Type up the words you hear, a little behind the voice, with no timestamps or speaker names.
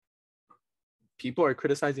people are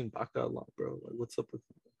criticizing Baca a lot, bro. Like, what's up with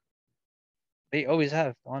that? They always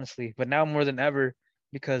have, honestly, but now more than ever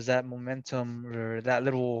because that momentum or that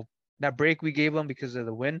break we gave them because of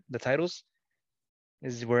the titles,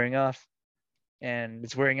 is wearing off, and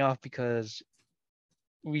it's wearing off because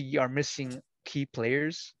we are missing key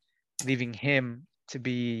players, leaving him to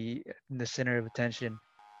be in the center of attention.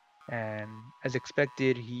 And as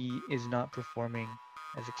expected, he is not performing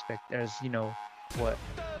as what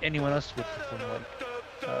anyone else would perform like.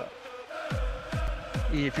 Uh,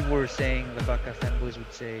 if you were saying the Baka fanboys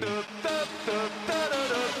would say,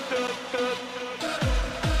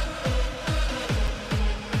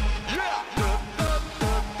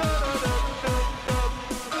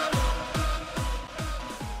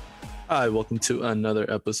 Hi, welcome to another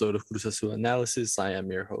episode of Cruz Azul Analysis. I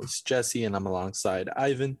am your host, Jesse, and I'm alongside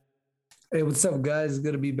Ivan. Hey, what's up, guys?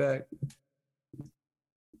 Good to be back.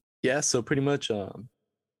 Yeah, so pretty much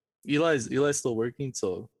Eli's still working,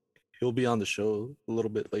 so he'll be on the show a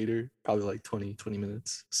little bit later, probably like 20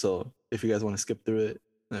 minutes. So if you guys want to skip through it,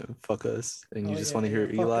 fuck us, and you want to hear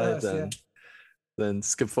Eli, then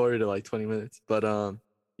skip forward to like 20 minutes. But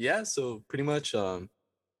yeah, so pretty much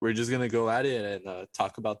we're just gonna go at it and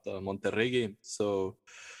talk about the Monterrey game. So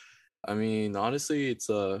I mean, honestly, it's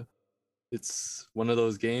one of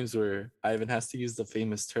those games where Ivan has to use the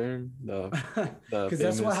famous term, because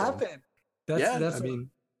that's what happened.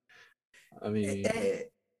 I mean,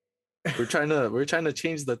 we're trying to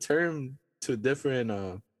change the term to a different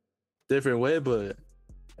way, but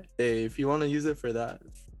hey, if you want to use it for the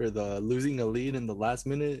losing a lead in the last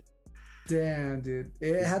minute. Damn, dude.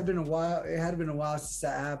 It had been a while since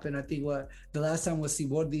that happened. I think the last time was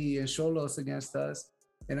Cibordi and Xolos against us,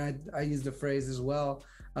 and I used the phrase as well.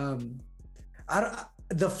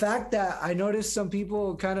 The fact that I noticed some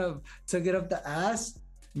people kind of took it up the ass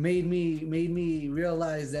made me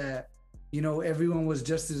realize that, everyone was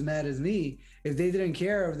just as mad as me. If they didn't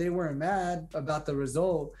care, if they weren't mad about the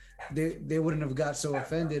result, they wouldn't have got so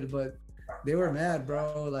offended, but they were mad,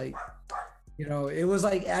 bro. Like, it was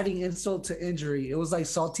like adding insult to injury. It was like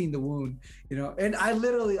salting the wound, and I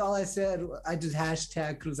literally, all I said, I just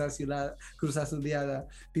hashtag Cruz Azuliada.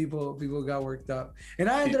 People got worked up, and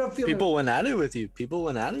I ended up feeling people went at it with you.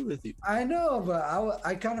 I know, but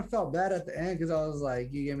I kind of felt bad at the end because I was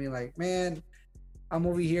like, you get me, like, man, I'm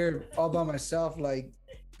over here all by myself. Like,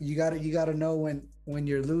 you gotta know when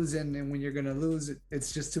you're losing and when you're gonna lose.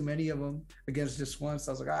 It's just too many of them against just one.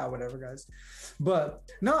 So I was like, whatever, guys. But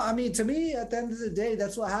no, I mean, to me, at the end of the day,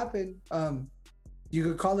 that's what happened. You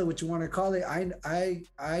could call it what you want to call it.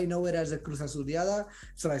 I know it as a Cruz Azuliada.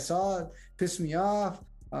 So I saw it, pissed me off.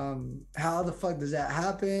 How the fuck does that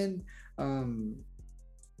happen? I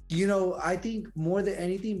think more than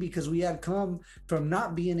anything, because we had come from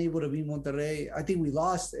not being able to beat Monterrey. I think we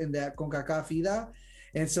lost in that CONCACAF FIDA.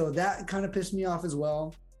 And so that kind of pissed me off as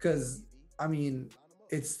well, because, I mean,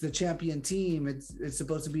 it's the champion team. It's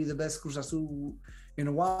supposed to be the best Cruz Azul in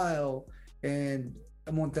a while. And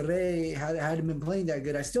Monterrey hadn't been playing that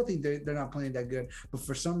good. I still think they're not playing that good. But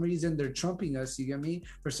for some reason, they're trumping us, you get me?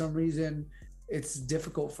 For some reason, it's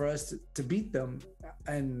difficult for us to beat them.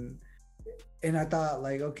 And I thought,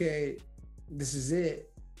 like, okay, this is it.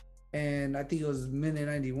 And I think it was minute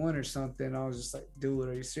 91 or something. I was just like, dude,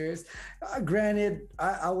 are you serious? Granted,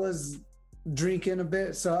 I was drinking a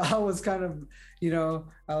bit, so I was kind of,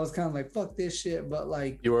 like, fuck this shit. But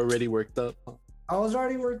like, you were already worked up. I was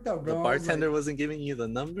already worked up, bro. The bartender wasn't giving you the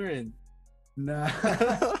number, and nah.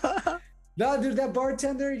 No, dude, that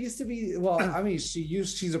bartender used to be, well, I mean,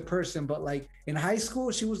 she's a person, but like in high school,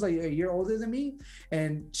 she was like a year older than me,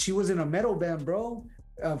 and she was in a metal band, bro.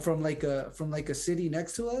 From a city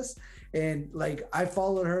next to us, and like I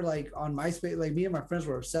followed her like on MySpace. Like, me and my friends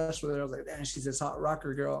were obsessed with her. I was like, man, she's this hot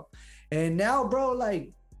rocker girl. And now, bro,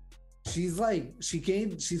 like she's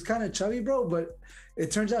kind of chubby, bro, but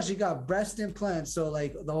it turns out she got breast implants. So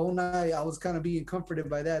like the whole night I was kind of being comforted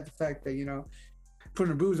by that, the fact that,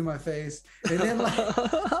 putting her boobs in my face. And then like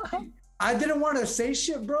I didn't want to say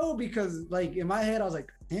shit, bro, because like in my head I was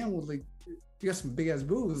like, damn, well, like, you got some big ass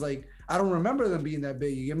boobs. Like, I don't remember them being that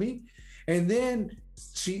big, you get me? And then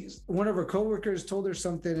one of her coworkers told her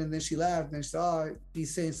something, and then she laughed, and she said, oh,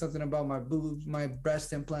 he's saying something about my boobs, my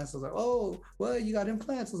breast implants. I was like, oh, what, you got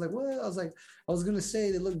implants? I was like, what? I was like, I was gonna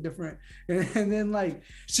say they look different. And then like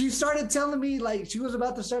she started telling me, like, she was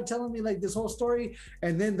about to start telling me like this whole story,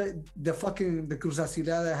 and then the Cruz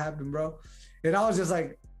Azuliada happened, bro. And I was just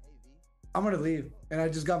like, I'm gonna leave. And I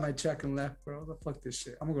just got my check and left, bro. The fuck this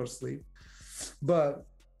shit. I'm gonna go to sleep. But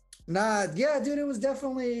nah, yeah, dude, it was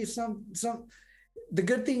definitely some. The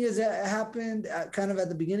good thing is that it happened kind of at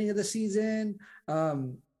the beginning of the season.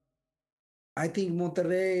 I think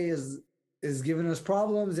Monterrey is giving us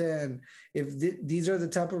problems, and if these are the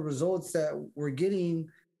type of results that we're getting,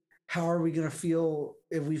 how are we gonna feel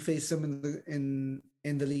if we face them in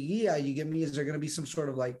the Liguilla? You get me? Is there gonna be some sort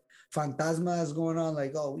of like fantasmas going on?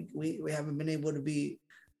 Like, oh, we haven't been able to beat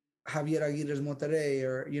Javier Aguirre's Monterrey,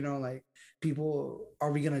 or like people,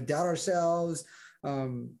 are we gonna doubt ourselves?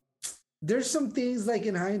 There's some things like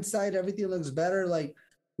in hindsight, everything looks better. Like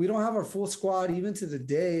we don't have our full squad even to the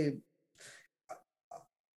day.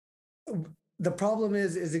 The problem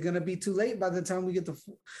is it going to be too late by the time we get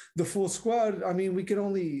the full squad? I mean, we can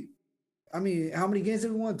only, how many games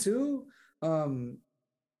did we want? Two?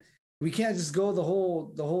 We can't just go the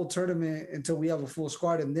whole tournament until we have a full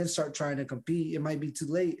squad and then start trying to compete. It might be too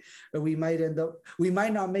late, or we might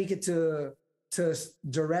not make it to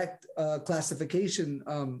direct classification,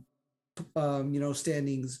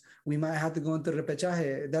 standings. We might have to go into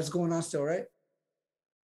repechaje. That's going on still, right?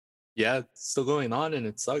 Yeah, it's still going on, and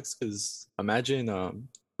it sucks because imagine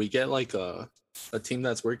we get like a team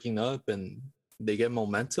that's working up and they get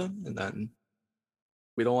momentum, and then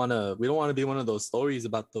we don't want to be one of those stories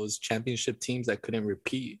about those championship teams that couldn't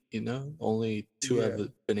repeat. Only two have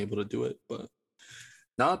been able to do it, but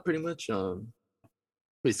not pretty much.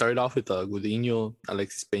 We started off with Gudiño,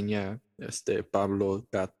 Alexis Peña, Pablo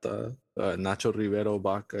Gata, Nacho Rivero,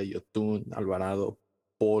 Vaca, Yotun, Alvarado,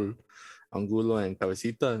 Paul, Angulo, and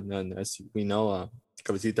Cabecita. And then, as we know,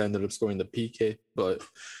 Cabecita ended up scoring the PK. But,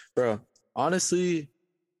 bro, honestly,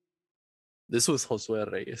 this was Josué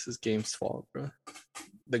Reyes' game's fault, bro.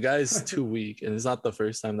 The guy's too weak, and it's not the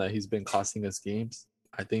first time that he's been costing us games.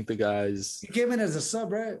 I think the guy's... He came in as a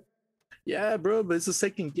sub, right? Yeah, bro, but it's the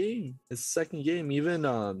second game. Even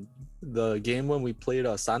the game when we played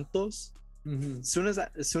Santos, as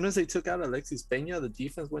soon as they took out Alexis Peña, the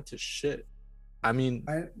defense went to shit. I mean,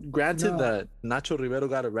 granted that Nacho Rivero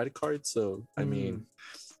got a red card, so I mean,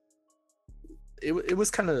 it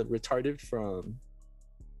was kind of retarded from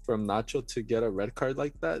Nacho to get a red card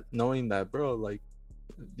like that, knowing that, bro, like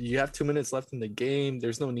you have 2 minutes left in the game.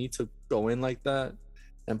 There's no need to go in like that,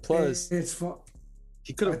 and plus, it's fun.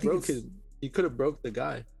 He could have broke the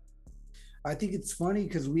guy. I think it's funny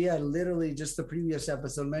because we had literally just the previous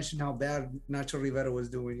episode mentioned how bad Nacho Rivera was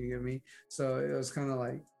doing. You get me? So it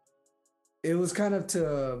was kind of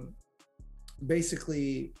to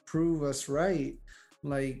basically prove us right.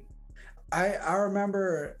 Like I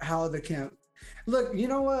remember how the camp. Look, you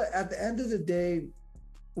know what? At the end of the day,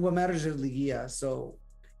 what matters is Liguilla. So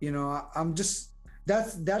I'm just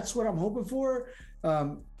that's what I'm hoping for.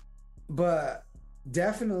 But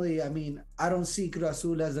definitely, I mean, I don't see Cruz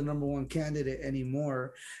Azul as the number one candidate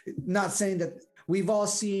anymore. Not saying that we've all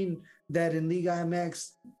seen that in Liga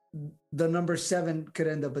MX, the number 7 could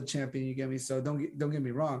end up a champion. You get me? So don't get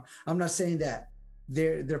me wrong. I'm not saying that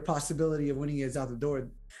their possibility of winning is out the door.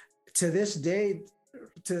 To this day,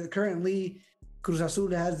 currently, Cruz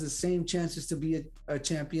Azul has the same chances to be a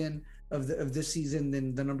champion of this season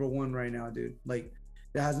than the number 1 right now, dude. Like,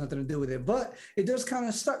 that has nothing to do with it, but it does kind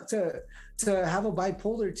of suck to have a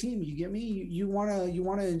bipolar team. You get me? You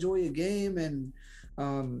wanna enjoy a game, and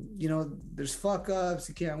there's fuck ups.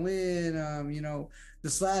 You can't win.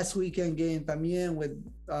 This last weekend game también with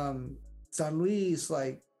San Luis.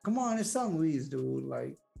 Like, come on, it's San Luis, dude.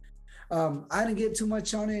 Like, I didn't get too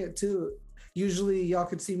much on it too. Usually, y'all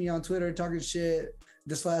could see me on Twitter talking shit.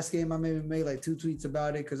 This last game, I maybe made like 2 tweets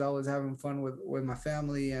about it because I was having fun with my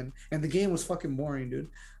family, and the game was fucking boring, dude.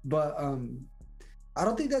 But I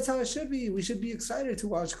don't think that's how it should be. We should be excited to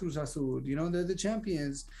watch Cruz Azul. They're the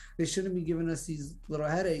champions. They shouldn't be giving us these little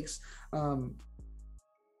headaches.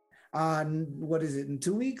 What is it, in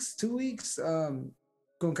 2 weeks? 2 weeks.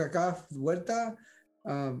 CONCACAF Vuelta.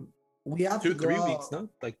 We have to go 3 weeks, no?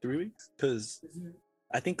 Like 3 weeks? Because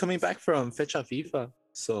I think coming back from Fecha FIFA.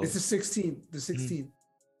 So it's the 16th. The 16th.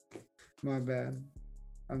 My bad.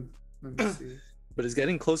 Let me see. But it's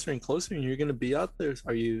getting closer and closer, and you're gonna be out there.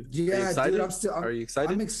 Are you excited? Dude, are you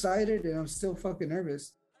excited? I'm excited, and I'm still fucking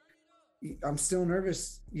nervous. I'm still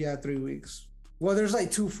nervous. Yeah, 3 weeks. Well, there's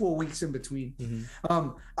like 2 full weeks in between.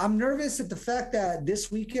 I'm nervous at the fact that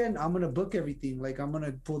this weekend I'm gonna book everything. Like, I'm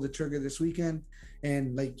gonna pull the trigger this weekend,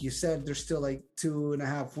 and like you said, there's still like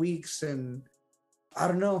 2.5 weeks, and I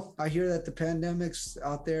don't know. I hear that the pandemic's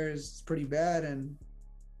out there is pretty bad, and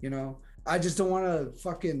I just don't want to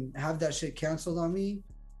fucking have that shit canceled on me.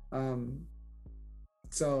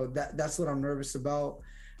 So that's what I'm nervous about.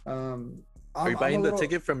 Are you buying the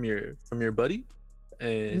ticket from your buddy?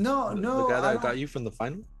 No, the guy that got you from the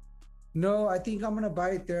final. No, I think I'm gonna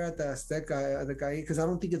buy it there at the Azteca, because I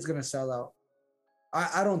don't think it's gonna sell out.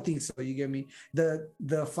 I don't think so. You get me?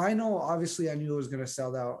 The final, obviously, I knew it was gonna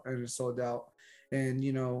sell out, and it sold out. And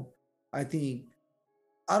I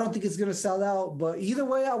don't think it's gonna sell out. But either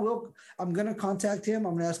way, I'm gonna contact him.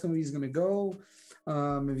 I'm gonna ask him if he's gonna go.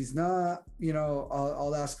 If he's not,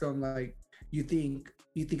 I'll ask him like, you think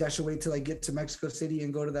I should wait till I get to Mexico City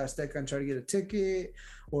and go to the Azteca and try to get a ticket,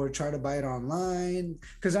 or try to buy it online?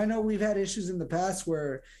 Because I know we've had issues in the past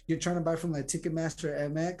where you're trying to buy from like Ticketmaster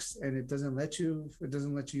MX and it doesn't let you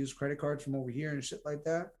use credit cards from over here and shit like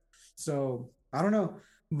that. So I don't know,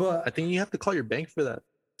 but I think you have to call your bank for that.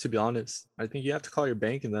 To be honest, I think you have to call your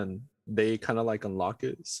bank and then they kind of like unlock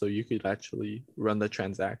it so you could actually run the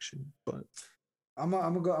transaction. But I'm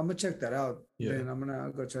gonna check that out. Yeah. Then I'm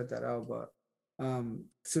gonna go check that out. But as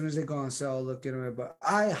soon as they go on sale, I'll look into it. But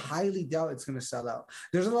I highly doubt it's gonna sell out.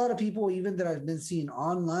 There's a lot of people even that I've been seeing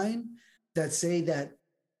online that say that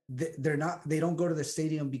they don't go to the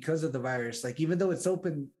stadium because of the virus. Like even though it's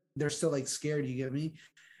open, they're still like scared. You get me?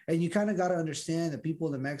 And you kind of got to understand that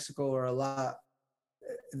people in Mexico are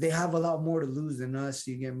they have a lot more to lose than us.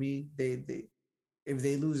 You get me? They if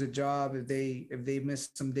they lose a job, if they miss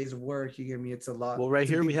some days of work, you get me? It's a lot. Well, right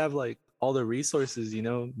here we have like all the resources,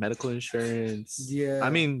 medical insurance. Yeah. I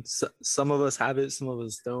mean, some of us have it, some of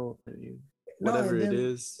us don't. I mean, whatever it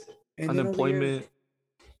is, unemployment.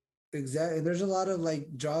 Exactly. There's a lot of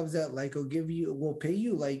like jobs that like will pay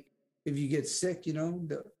you like if you get sick,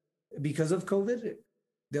 because of COVID,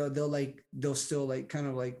 they'll still like kind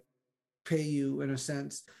of like pay you in a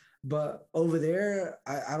sense. But over there,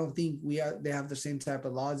 I don't think they have the same type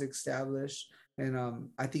of laws established, and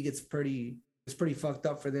I think it's pretty fucked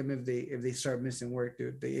up for them if they start missing work,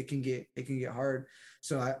 dude. It can get hard.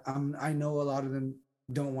 So I know a lot of them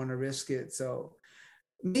don't want to risk it. So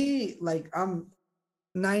me, like, I'm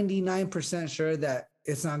 99% sure that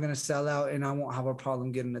it's not gonna sell out, and I won't have a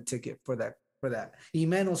problem getting a ticket for that.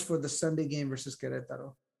 Imenos for the Sunday game versus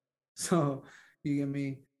Querétaro. So you get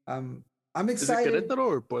me? I'm excited. Is it Querétaro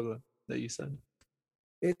or Puebla that you said?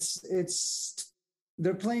 It's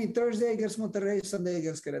they're playing Thursday against Monterrey, Sunday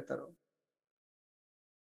against Querétaro.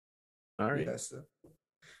 All right. Yes.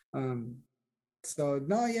 So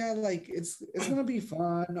no, yeah, like it's gonna be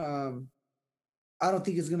fun. I don't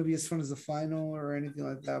think it's gonna be as fun as the final or anything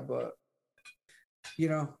like that, but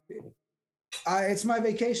it's my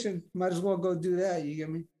vacation. Might as well go do that. You get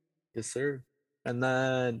me? Yes, sir. And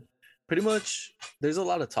then pretty much there's a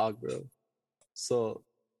lot of talk, bro. So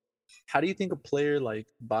how do you think a player like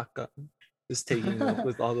Baca is taking up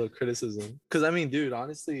with all the criticism? Because I mean, dude,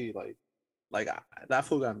 honestly, that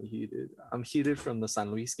fool got me heated. I'm heated from the San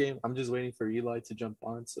Luis game. I'm just waiting for Eli to jump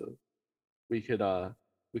on so we could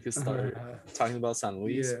start talking about San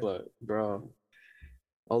Luis. Yeah. But bro,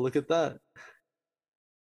 look at that.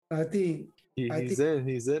 I think he's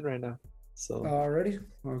in right now. So already?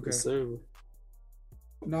 Okay. Yes, sir.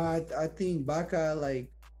 No, I think Baca, like,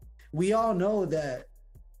 we all know that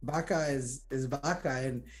Baca is Baca,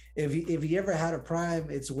 and if he ever had a prime,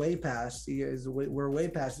 it's way past. We're way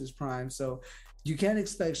past his prime, so you can't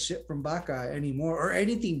expect shit from Baca anymore or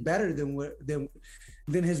anything better than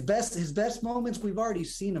his best moments. We've already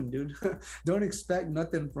seen him, dude. Don't expect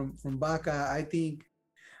nothing from Baca. I think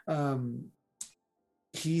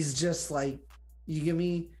he's just like, you get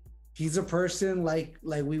me? He's a person like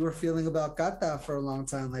we were feeling about Cata for a long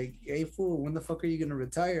time. Like, hey, fool, when the fuck are you gonna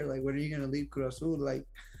retire? Like, when are you gonna leave Cruz Azul? Like,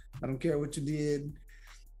 I don't care what you did.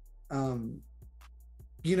 I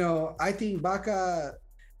think Baca,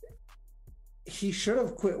 he should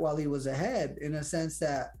have quit while he was ahead, in a sense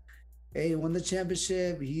that, hey, won the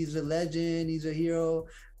championship. He's a legend. He's a hero.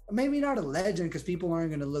 Maybe not a legend because people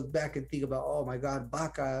aren't going to look back and think about, oh my God,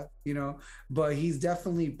 Baca, but he's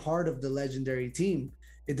definitely part of the legendary team.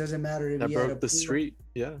 It doesn't matter if he broke the street.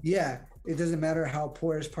 Yeah. Yeah. It doesn't matter how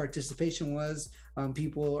poor his participation was.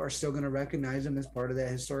 People are still going to recognize him as part of that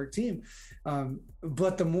historic team.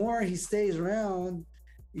 But the more he stays around,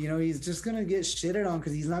 he's just going to get shitted on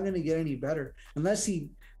because he's not going to get any better unless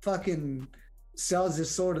he fucking sells his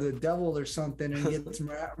soul to the devil or something and gets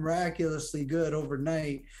miraculously good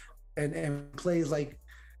overnight and plays like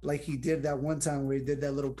he did that one time where he did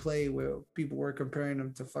that little play where people were comparing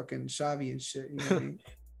him to fucking Xavi and shit. You know what I mean?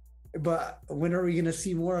 But when are we going to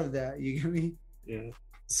see more of that? You get me? Yeah.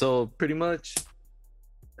 So pretty much,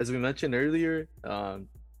 as we mentioned earlier,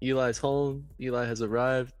 Eli's home. Eli has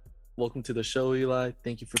arrived. Welcome to the show, Eli.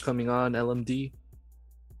 Thank you for coming on, LMD.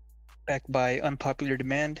 Back by unpopular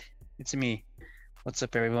demand. It's me. What's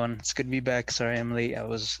up, everyone? It's good to be back. Sorry I'm late. I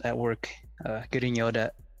was at work getting yelled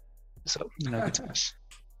at. So, good times.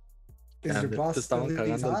 Is your boss It's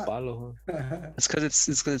because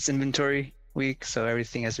it's inventory week, so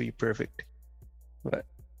everything has to be perfect. But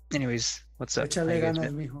anyways, what's up? How Échale you guys ganas,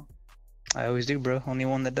 been? mijo. I always do, bro. Only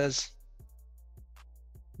one that does.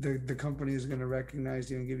 The company is gonna recognize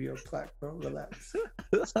you and give you a plaque, bro. Relax.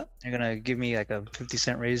 They're gonna give me like a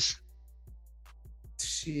 50-cent raise.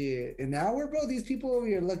 Shit, an hour, bro. These people over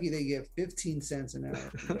here lucky they get 15 cents an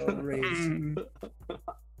hour. Bro, raise.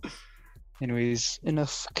 Anyways,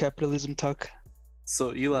 enough capitalism talk.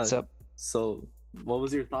 So Eli, What's up? so what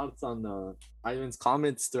was your thoughts on Ivan's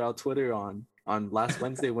comments throughout Twitter on last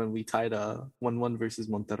Wednesday when we tied 1-1 versus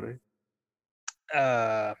Monterrey?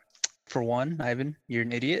 For one, Ivan, you're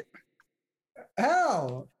an idiot.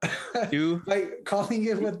 How? Two, Like calling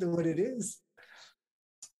it what it is.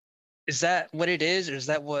 is that what it is, or is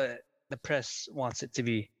that what the press wants it to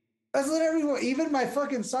be? That's what everyone, even my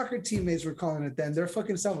fucking soccer teammates were calling it then. They're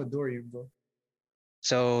fucking Salvadorian, bro.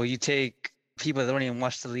 So you take people that don't even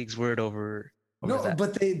watch the league's word over No, that.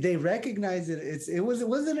 but they recognize it.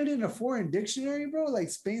 Wasn't it in a foreign dictionary, bro? Like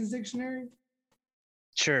Spain's dictionary?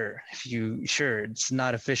 Sure, it's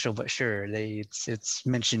not official, but sure, it's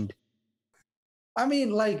mentioned. I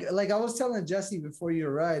mean, like I was telling Jesse before you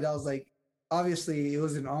arrived, I was like, obviously it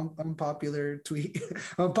was an unpopular tweet,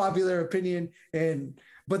 unpopular opinion,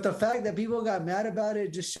 but the fact that people got mad about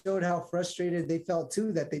it just showed how frustrated they felt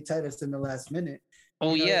too that they tied us in the last minute.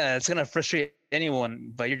 Oh, You know, yeah, it's gonna frustrate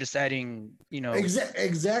anyone, but you're just adding,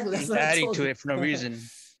 exactly. That's what I adding told to you. it for no reason.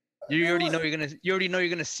 You already know you're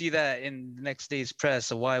gonna see that in the next day's press.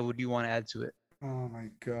 So why would you want to add to it? Oh my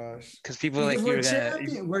gosh! Because people like you are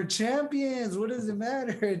gonna. We're champions. What does it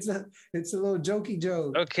matter? It's a little jokey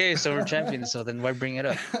joke. Okay, so we're champions. So then why bring it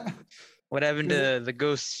up? What happened to the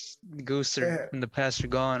ghosts? The ghosts are in the past are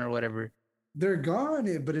gone or whatever. They're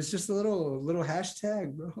gone, but it's just a little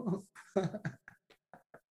hashtag, bro.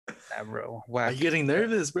 Nah, bro. Are Whack. you getting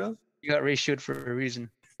nervous, bro? You got ratioed for a reason.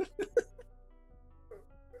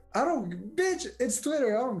 I don't, bitch. It's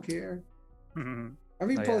Twitter. I don't care. Mhm. I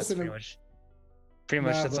mean, Oh, yeah, posting pretty them. much. Pretty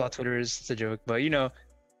much, Nah, that's all Twitter is. It's a joke, but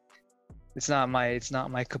it's not my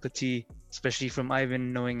cup of tea, especially from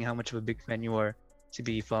Ivan knowing how much of a big fan you are to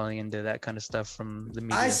be falling into that kind of stuff from the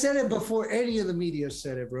media. I said it before any of the media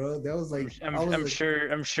said it, bro. That was like,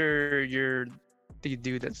 I'm sure you're the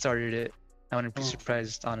dude that started it. I wouldn't be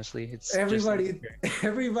surprised, honestly. It's everybody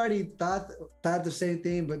thought the same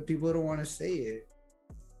thing, but people don't want to say it.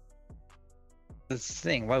 That's the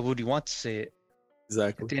thing. Why would you want to say it?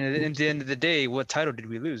 Exactly. At the end of the day, what title did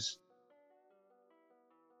we lose?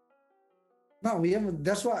 No, we haven't.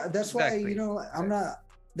 That's why. Exactly. I'm not.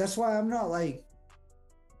 That's why I'm not like.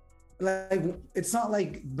 It's not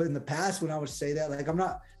like, but in the past when I would say that, like I'm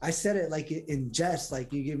not. I said it like in jest,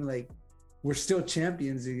 like you give me like, we're still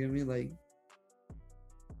champions. You give me like.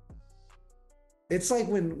 It's like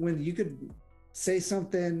when you could say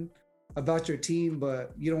something about your team,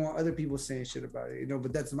 but you don't want other people saying shit about it,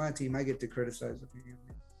 but that's my team. I get to criticize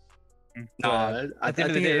it. No, at the end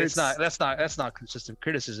of the day, that's not consistent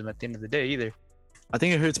criticism at the end of the day either. I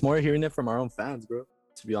think it hurts more hearing it from our own fans, bro.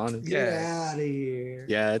 To be honest. Get out of here.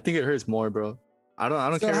 Yeah, I think it hurts more, bro. I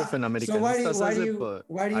don't care if an Americanista says it, but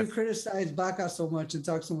why do you criticize Baca so much and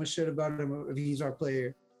talk so much shit about him if he's our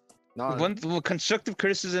player? no, Constructive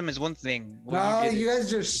criticism is one thing. No, you guys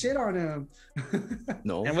just shit on him.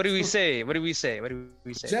 no. And what do we say?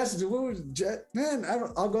 Just man,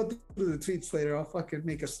 I'll go through the tweets later. I'll fucking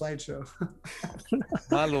make a slideshow.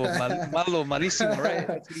 Malo, malísimo,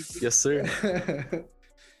 right? Yes, sir.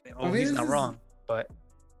 He's not wrong, but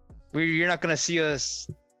you're not gonna see us,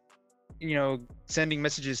 sending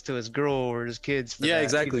messages to his girl or his kids. Yeah,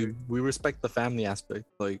 exactly. Either. We respect the family aspect.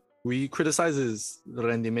 Like we criticize his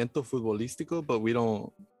rendimiento futbolístico, but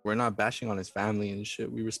we're not bashing on his family and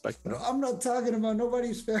shit. We respect that. No, I'm not talking about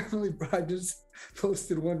nobody's family, bro. I just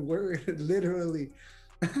posted one word, literally.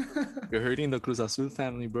 You're hurting the Cruz Azul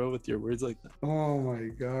family, bro, with your words like that. Oh my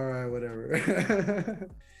god, all right, whatever.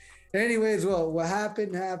 Anyways, well, what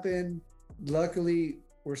happened. Luckily,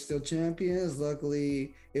 we're still champions.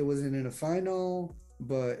 Luckily, it wasn't in a final,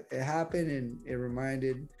 but it happened, and it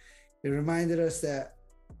reminded us that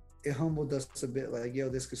it humbled us a bit. Like, yo,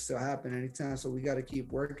 this could still happen anytime. So we got to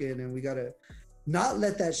keep working, and we got to not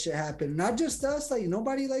let that shit happen. Not just us. Like,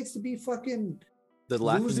 nobody likes to be fucking the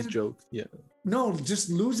laughing joke. Yeah. No, just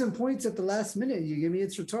losing points at the last minute. You get me?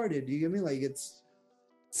 It's retarded. You get me? Like, it's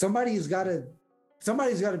somebody's got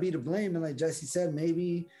to be to blame. And like Jesse said,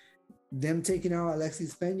 maybe them taking out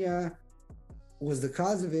Alexis Peña was the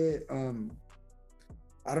cause of it.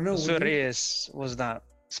 I don't know. Reyes was not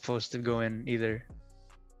supposed to go in either.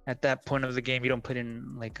 At that point of the game, you don't put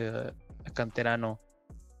in like a canterano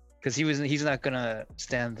because he's not gonna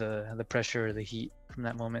stand the pressure or the heat from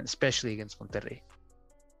that moment, especially against Monterrey.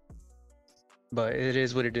 But it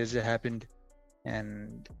is what it is. It happened,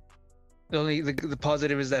 and the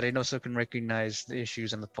positive is that Reynoso can recognize the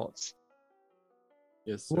issues and the faults.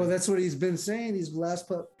 Yes, sir. Well, that's what he's been saying these last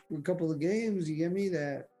couple of games. You get me?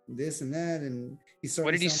 That this and that, and he started.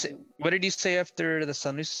 What did he say? What did he say after the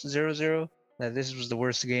San Luis 0-0? That this was the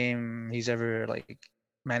worst game he's ever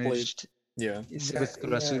managed. Yeah. With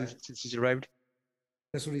Cruz Azul since he's arrived.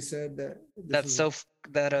 That's what he said. That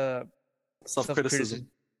self-criticism.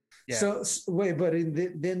 Yeah. So wait, but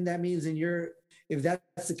then that means if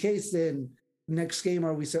that's the case, then next game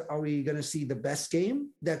are we gonna see the best game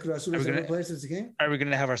that Cruz Azul has ever played since the game? Are we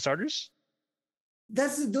gonna have our starters?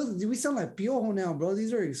 We sound like Piojo now, bro.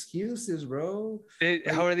 These are excuses, bro.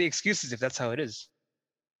 How are the excuses if that's how it is?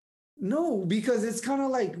 No, because it's kind of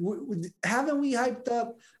like, haven't we hyped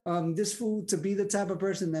up this fool to be the type of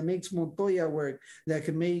person that makes Montoya work, that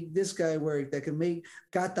can make this guy work, that can make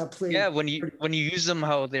Gata play? Yeah, when you use them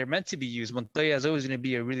how they're meant to be used, Montoya is always going to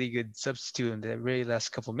be a really good substitute in the very last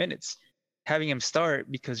couple minutes. Having him start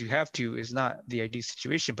because you have to is not the ideal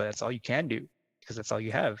situation, but that's all you can do because that's all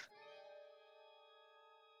you have.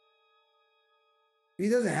 He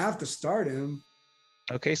doesn't have to start him.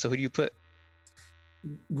 Okay, so who do you put?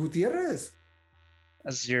 Gutierrez.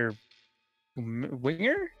 As your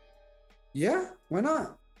winger? Yeah, why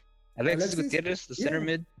not? Alexis Gutierrez, the center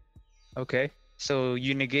mid. Okay, so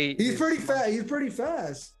you negate. He's pretty fast. He's pretty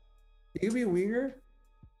fast. He could be a winger.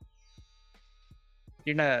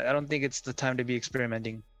 You're not. I don't think it's the time to be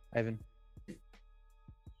experimenting, Ivan.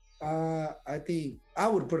 I think I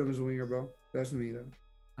would put him as a winger, bro. That's me though.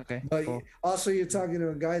 Okay. But cool. Also, you're talking to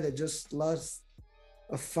a guy that just lost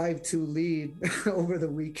a 5-2 lead over the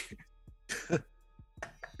weekend.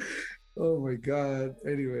 Oh my god.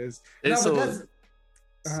 Anyways. No, so, but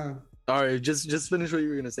that's, all right, just finish what you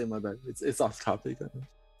were gonna say. My bad. It's off topic.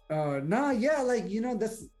 Yeah,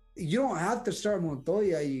 that's, you don't have to start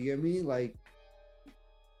Montoya. You get me?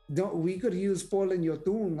 We could use Paul and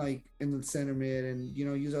Yotun in the center mid, and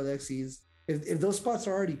use Alexis if those spots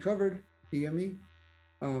are already covered. You get me?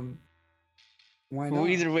 Why not? Well,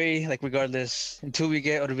 either way, regardless, until we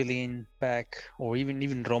get Orbelin back, or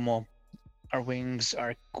even Romo, our wings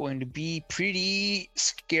are going to be pretty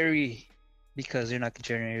scary because they're not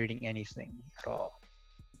generating anything at all.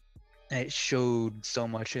 And it showed so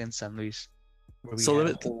much in San Luis. So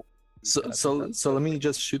let me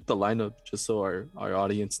just shoot the lineup just so our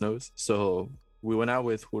audience knows. So we went out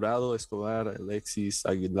with Jurado, Escobar, Alexis,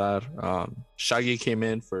 Aguilar. Shaggy came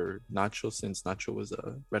in for Nacho since Nacho was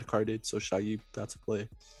red carded, so Shaggy got to play.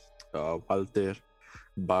 Walter,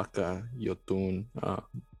 Baca, Yotun,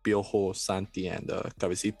 Piojo, Santi, and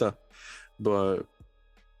Cabecita. But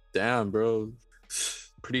damn, bro,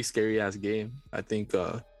 pretty scary ass game. I think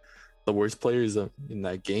the worst players in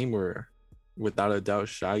that game were without a doubt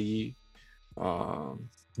Shaggy,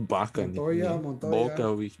 Baca, Montoya.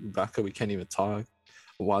 Baca, we can't even talk.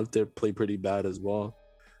 Walter played pretty bad as well.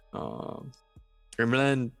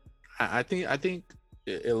 And I think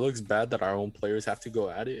it looks bad that our own players have to go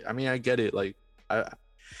at it. I mean, I get it.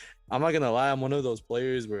 I'm not gonna lie, I'm one of those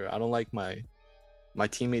players where I don't like my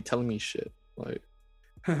teammate telling me shit.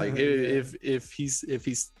 If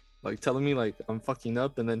he's telling me I'm fucking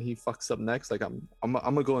up and then he fucks up next, I'm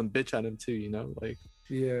gonna go and bitch at him too,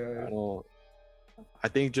 Yeah. I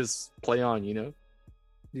think just play on, Yeah.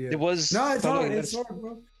 It was no, it's hard,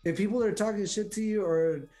 bro. If people are talking shit to you,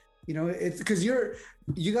 or it's because you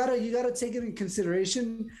gotta take it in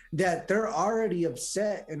consideration that they're already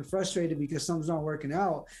upset and frustrated because something's not working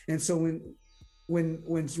out, and so when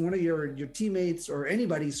one of your teammates or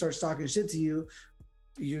anybody starts talking shit to you,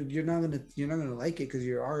 you're not gonna like it because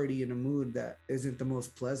you're already in a mood that isn't the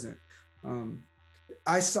most pleasant.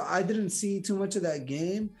 I didn't see too much of that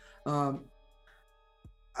game.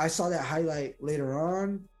 I saw that highlight later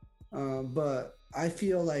on, but I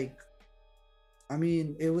feel it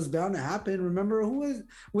was bound to happen. Remember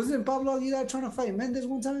wasn't Pablo Aguilar trying to fight Mendes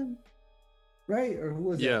one time, right? Or who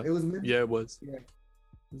was that? It was Mendes. Yeah, it was. Yeah, it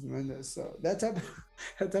was Mendes. So that type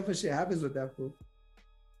of shit happens with that fool.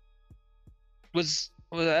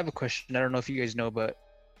 I have a question. I don't know if you guys know, but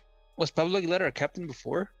was Pablo Aguilar a captain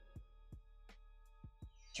before?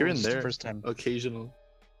 Here and there, the first time. Occasional.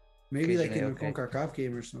 Maybe in a CONCACAF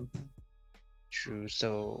game or something. True.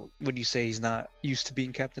 So would you say he's not used to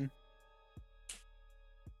being captain?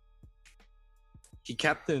 He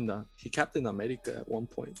captained America at one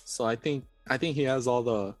point. So I think he has all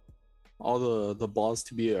the balls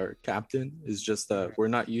to be our captain. It's just that we're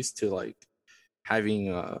not used to having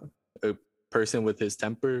a person with his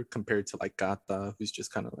temper compared to Gata, who's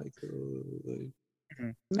just kind of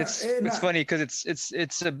It's funny because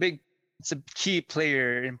it's a key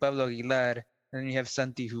player in Pablo Aguilar And then you have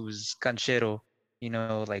Santi, who's canchero,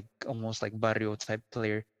 like almost like barrio type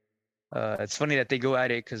player. It's funny that they go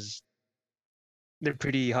at it because they're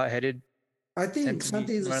pretty hot-headed. I think Tend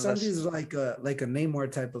to be more or less. Santi's like a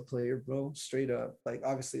Neymar type of player, bro. Straight up. Like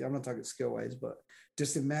obviously, I'm not talking skill wise, but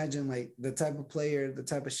just imagine like the type of player, the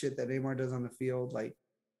type of shit that Neymar does on the field, like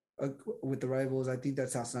with the rivals. I think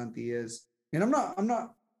that's how Santi is. And I'm not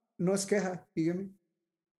no es queja. You get me?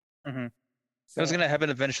 Mm-hmm. So, It was gonna happen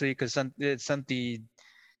eventually because Santi.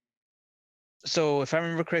 So if I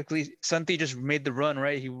remember correctly, Santi just made the run,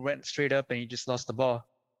 right? He went straight up and he just lost the ball,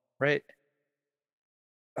 right?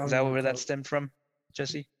 I Is don't that know where if that stemmed from,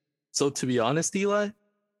 Jesse? So to be honest, Eli,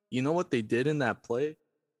 you know what they did in that play?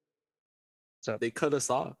 So They cut us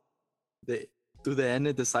off. They through the end,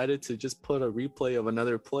 it decided to just put a replay of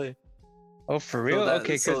another play. oh, for real?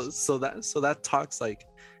 Okay, because So that talks like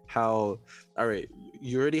how, all right,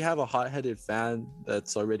 you already have a hot-headed fan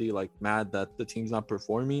that's already like mad that the team's not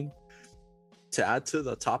performing. To add to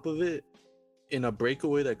the top of it, in a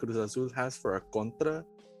breakaway that Cruz Azul has for a contra,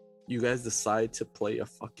 you guys decide to play a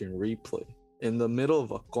fucking replay in the middle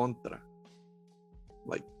of a contra.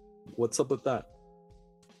 Like, what's up with that?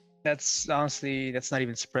 that's honestly not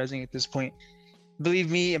even surprising at this point.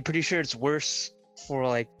 Believe me, I'm pretty sure it's worse for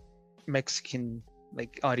like Mexican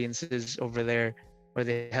like audiences over there where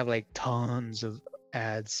they have like tons of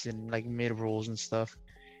ads and like mid rolls and stuff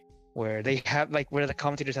where they have like where the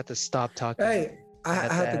commentators have to stop talking. hey, I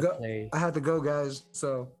had to go. Play. I had to go, guys.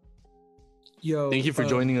 So, yo, Thank you for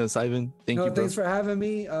joining us, Ivan. Thank you, bro. Thanks for having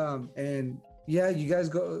me. And yeah, you guys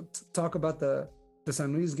go talk about the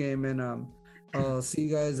San Luis game, and I'll see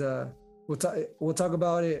you guys. We'll talk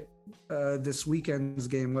about it this weekend's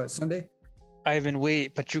game. What, Sunday? Ivan,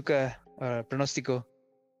 wait, Pachuca pronostico.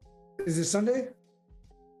 Is it Sunday?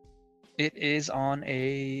 It is on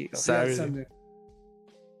a Saturday. Yeah, Sunday.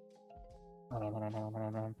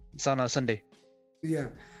 No. It's on a Sunday. Yeah,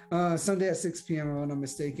 Sunday at 6 p.m. if I'm not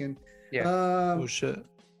mistaken. Yeah. Oh shit.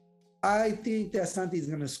 I think that Santi's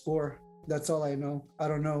gonna score. That's all I know. I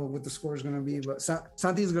don't know what the score is gonna be, but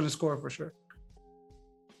Santi's gonna score for sure.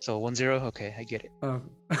 So 1-0. Okay, I get it.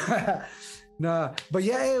 Nah, but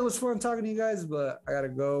yeah, it was fun talking to you guys. But I gotta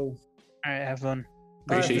go. All right, have fun.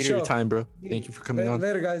 Appreciate for your sure. time, bro. Thank you for coming on.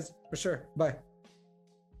 Later, guys. For sure. Bye.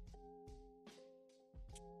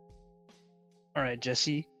 All right,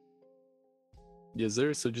 Jesse. Yes,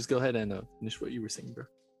 sir. So just go ahead and finish what you were saying, bro.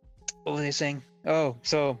 What were they saying? Oh,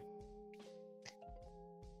 so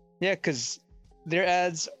yeah, because their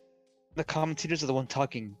ads, the commentators are the one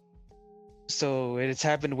talking. So it's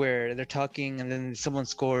happened where they're talking and then someone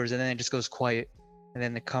scores and then it just goes quiet, and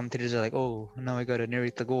then the commentators are like, "Oh, now I gotta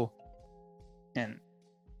narrate the goal." And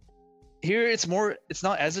here it's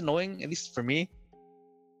not as annoying, at least for me,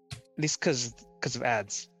 at least because of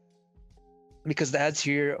ads. Because the ads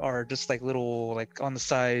here are just like little like on the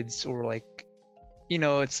sides or like,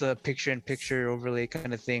 it's a picture-in-picture overlay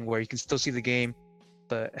kind of thing where you can still see the game,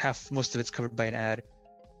 but most of it's covered by an ad,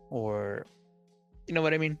 or you know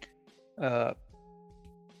what I mean. But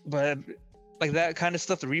like that kind of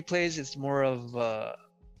stuff, the replays, it's more of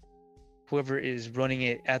whoever is running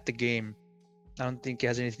it at the game. I don't think it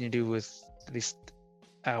has anything to do with at least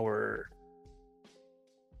our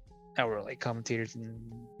like commentators, and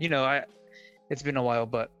it's been a while,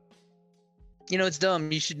 but it's dumb.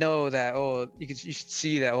 You should know that. You should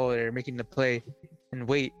see that. They're making the play, and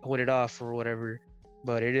hold it off or whatever.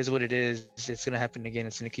 But it is what it is. It's gonna happen again.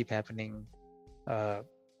 It's gonna keep happening.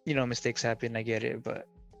 Mistakes happen. I get it, but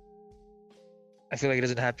I feel like it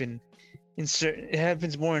doesn't happen it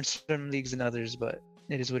happens more in certain leagues than others. But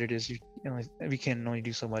it is what it is. We can only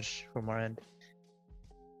do so much from our end.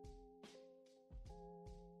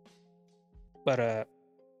 But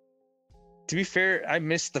to be fair, I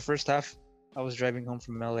missed the first half. I was driving home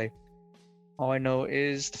from LA. All I know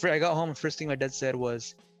is I got home. The first thing my dad said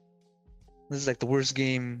was, "This is like the worst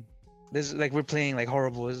game. This is like we're playing like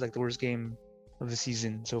horrible. This is like the worst game of the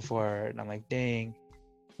season so far." And I'm like, "Dang!"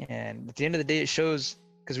 And at the end of the day, it shows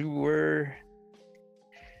because we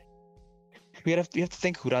have to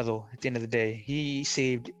thank Jurado. At the end of the day, he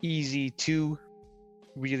saved easy 2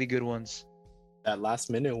 really good ones. That last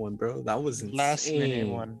minute one, bro. That was insane. Last minute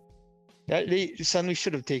one. That they suddenly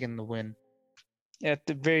should have taken the win. At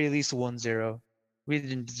the very least 1-0. We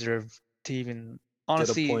didn't deserve to even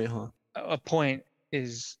honestly get a point, huh? A point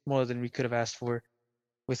is more than we could have asked for.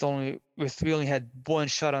 We only had one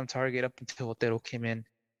shot on target up until Otero came in.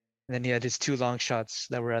 And then he had his 2 long shots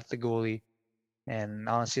that were at the goalie. And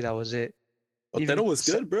honestly, that was it. Otero was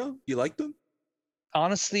good, bro. You liked him?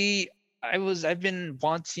 Honestly, I've been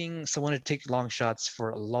wanting someone to take long shots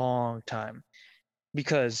for a long time,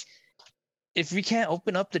 because if we can't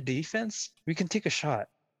open up the defense, we can take a shot.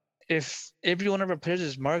 If every one of our players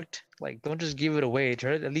is marked, like don't just give it away.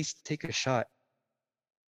 Try to at least take a shot.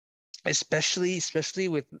 Especially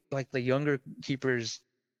with like the younger keepers,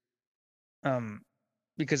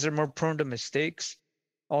 because they're more prone to mistakes.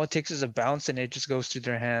 All it takes is a bounce and it just goes through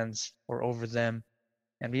their hands or over them.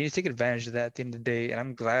 And we need to take advantage of that at the end of the day. And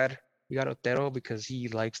I'm glad we got Otero because he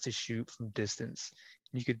likes to shoot from distance.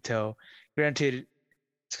 You could tell. Granted,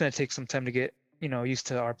 it's gonna take some time to get, used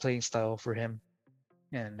to our playing style for him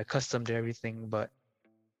and accustomed to everything, but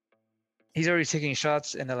he's already taking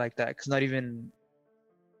shots and I like that because not even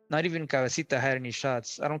Cabecita had any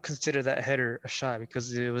shots. I don't consider that header a shot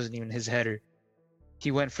because it wasn't even his header.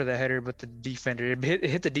 He went for the header, but the defender it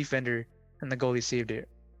hit the defender and the goalie saved it.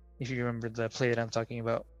 If you remember the play that I'm talking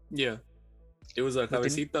about. Yeah, it was a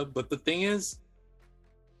Cabecita. But the thing I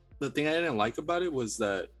didn't like about it was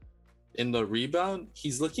that in the rebound,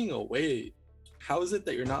 he's looking away. How is it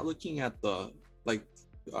that you're not looking at the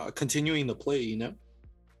continuing the play?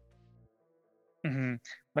 Mm-hmm.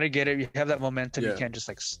 But I get it. You have that momentum. Yeah. You can't just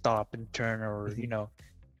like stop and turn, or you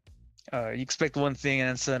expect one thing and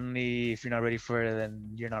then suddenly, if you're not ready for it, then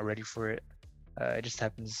you're not ready for it. It just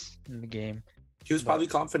happens in the game. He was probably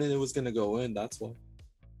confident it was gonna go in. That's why.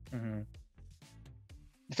 Mm-hmm.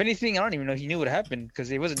 If anything, I don't even know he knew what happened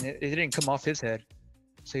because it didn't come off his head.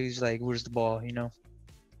 So he's like, "Where's the ball?"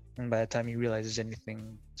 And by the time he realizes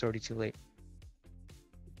anything, it's already too late.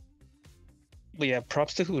 But yeah,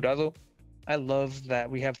 props to Jurado. I love that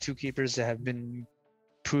we have two keepers that have been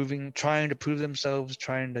trying to prove themselves,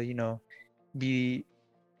 trying to, be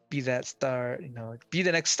that star, be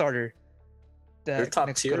the next starter. They're top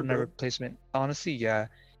next tier, bro. replacement. Honestly, yeah.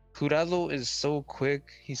 Jurado is so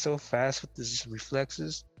quick. He's so fast with his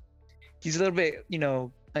reflexes. He's a little bit,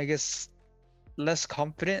 I guess, less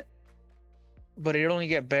confident, but it'll only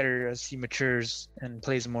get better as he matures and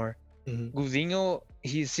plays more. Mm-hmm. Gudinho,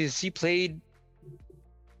 he played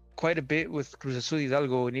quite a bit with Cruz Azul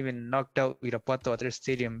Hidalgo and even knocked out Irapuato at their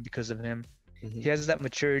stadium because of him. Mm-hmm. He has that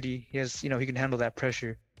maturity. He has, he can handle that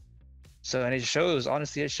pressure. So, and it shows,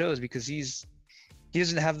 honestly, because he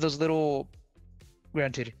doesn't have those little,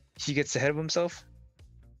 granted, he gets ahead of himself.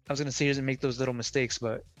 I was going to say he doesn't make those little mistakes,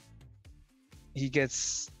 but he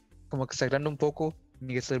gets como que exagerando un poco, and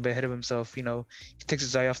he gets a little bit ahead of himself. He takes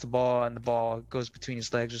his eye off the ball and the ball goes between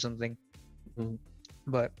his legs or something. Mm-hmm.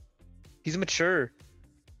 But he's mature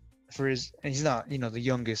and he's not, the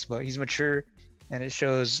youngest, but he's mature and it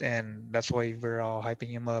shows, and that's why we're all hyping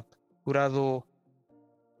him up. Jurado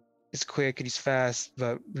is quick and he's fast,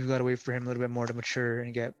 but we've got to wait for him a little bit more to mature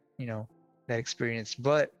and get, that experience.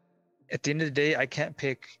 But at the end of the day, I can't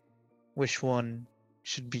pick which one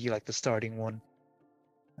should be like the starting one.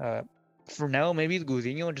 For now, maybe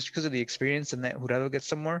Gudinho, just because of the experience, and that Jurado gets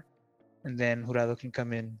some more, and then Jurado can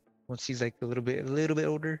come in once he's like a little bit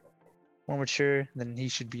older, more mature. Then he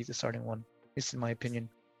should be the starting one. This is my opinion.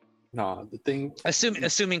 Nah, the thing.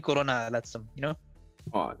 Assuming Corona lets them, Oh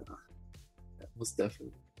no, yeah, most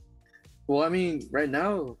definitely. Well, I mean, right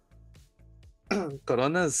now,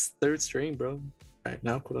 Corona's third string, bro. Right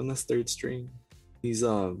now, Corona's third string. He's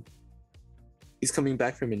coming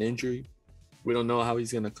back from an injury. We don't know how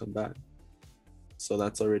he's gonna come back. So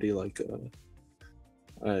that's already like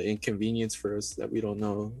a inconvenience for us that we don't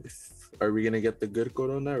know if are we gonna get the good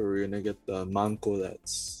Corona or are we gonna get the Manco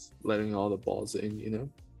that's letting all the balls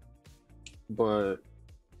in, But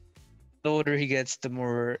the older he gets, the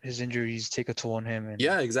more his injuries take a toll on him. And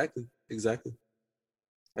yeah, exactly.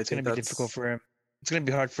 It's gonna be difficult for him. It's gonna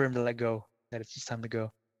be hard for him to let go. That it's just time to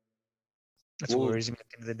go. That's what worries me at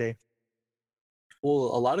the end of the day.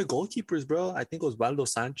 Well, a lot of goalkeepers, bro. I think it was Valdo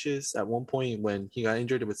Sanchez at one point when he got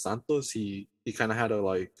injured with Santos. He kind of had to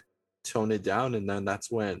like tone it down, and then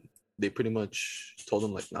that's when they pretty much told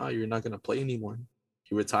him like, "Nah, you're not gonna play anymore."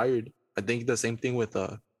 He retired. I think the same thing with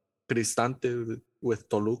Cristante with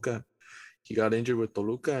Toluca. He got injured with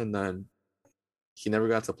Toluca, and then he never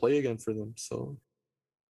got to play again for them. So,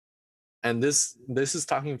 and this is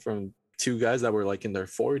talking from two guys that were like in their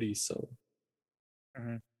 40s. So.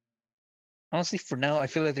 Mm-hmm. Honestly, for now, I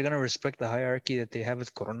feel like they're gonna respect the hierarchy that they have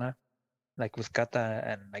with Corona, like with Kata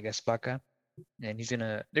and I guess Baca, and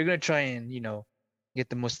they're gonna try and get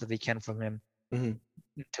the most that they can from him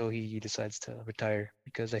until he decides to retire.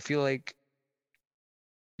 Because I feel like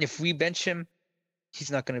if we bench him,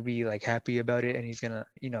 he's not gonna be like happy about it, and he's gonna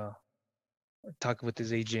talk with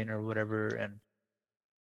his agent or whatever, and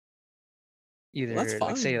either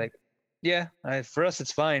like say like, yeah, for us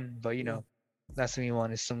it's fine, but last thing we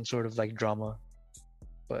want is some sort of like drama.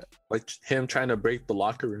 But like him trying to break the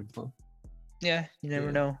locker room, huh? Yeah, you never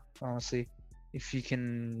know, honestly. If you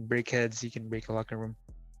can break heads, you can break a locker room.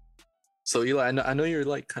 So Eli, I know you're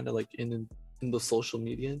like kind of like in the social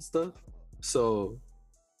media and stuff. So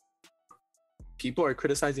people are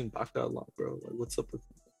criticizing Baka a lot, bro. Like, what's up with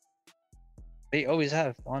that? They always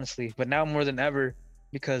have, honestly, but now more than ever,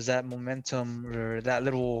 because that momentum or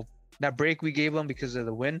that break we gave them because of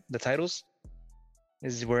the win, the titles,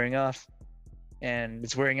 is wearing off, and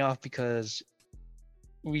it's wearing off because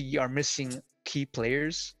we are missing key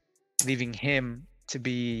players, leaving him to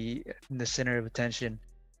be in the center of attention.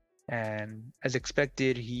 And as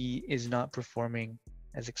expected, he is not performing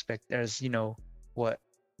as what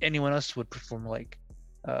anyone else would perform like.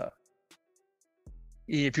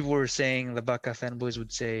 If people were saying, the Baka fanboys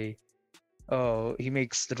would say, "Oh, he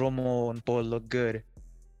makes Romo and Paul look good,"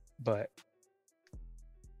 but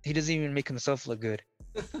he doesn't even make himself look good.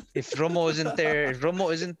 If Romo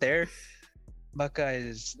isn't there, Baka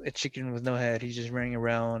is a chicken with no head. He's just running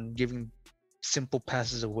around giving simple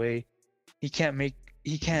passes away. He can't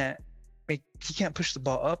push the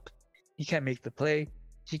ball up. He can't make the play.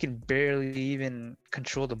 He can barely even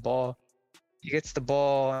control the ball. He gets the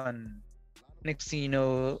ball, and next thing you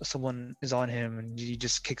know, someone is on him and he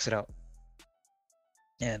just kicks it out.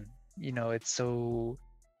 And it's so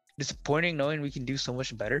disappointing knowing we can do so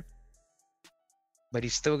much better. But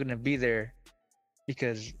he's still gonna be there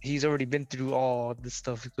because he's already been through all this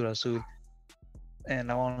stuff with Azul.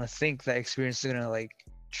 And I want to think that experience is gonna like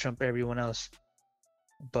trump everyone else.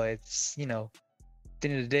 But it's at the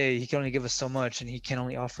end of the day, he can only give us so much, and he can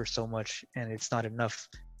only offer so much, and it's not enough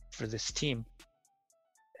for this team.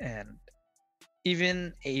 And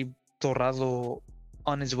even a Torrado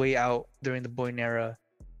on his way out during the Boyne era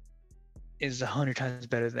is 100 times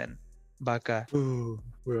better than Baka. Ooh,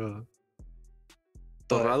 bro.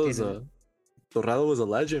 But Torrado was a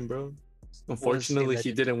legend, bro. Unfortunately,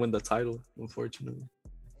 he didn't win the title. Unfortunately.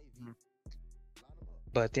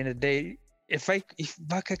 But at the end of the day, if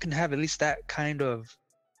Baka can have at least that kind of,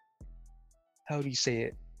 how do you say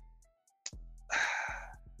it?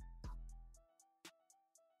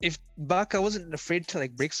 If Baka wasn't afraid to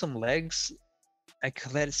like break some legs, I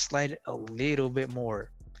could let it slide a little bit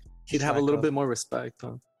more. He'd have a little bit more respect,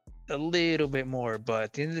 huh? A little bit more, but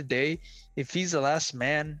at the end of the day, if he's the last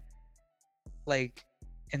man, like,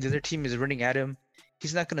 and the other team is running at him,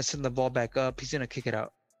 he's not gonna send the ball back up. He's gonna kick it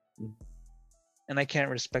out. And I can't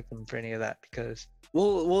respect him for any of that because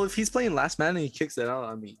well, if he's playing last man and he kicks it out,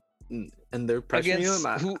 I mean, and they're pressuring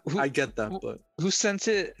him, I get that. But who sent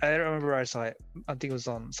it? I don't remember where I saw it. I think it was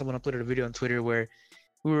on someone uploaded a video on Twitter where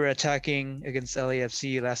we were attacking against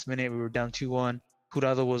LAFC last minute. We were down 2-1.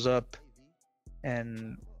 Jurado was up,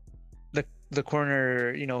 and the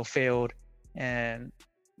corner failed, and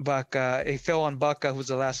it fell on Baka, who's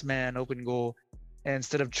the last man, open goal. And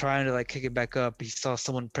instead of trying to like kick it back up, he saw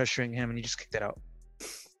someone pressuring him and he just kicked it out.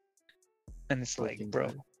 And it's like,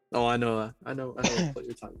 bro. Oh, I know what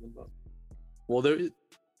you're talking about. Well,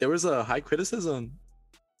 there was a high criticism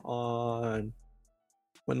on,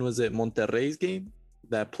 when was it, Monterrey's game?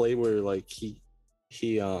 That play where like he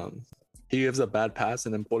gives a bad pass,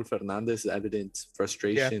 and then Paul Fernandez evident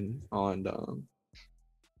frustration on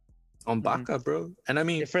Baka, bro. And I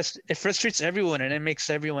mean, it frustrates everyone, and it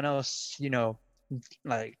makes everyone else,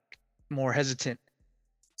 like more hesitant.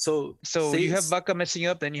 So you have Baka messing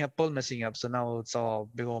up, then you have Paul messing up. So now it's all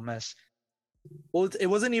big old mess. Well, it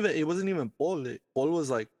wasn't even Paul. Paul was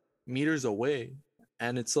like meters away,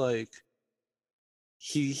 and it's like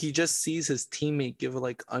he just sees his teammate give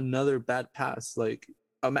like another bad pass. Like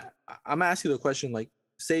I'm gonna ask you the question. Like,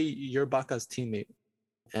 say you're Baka's teammate,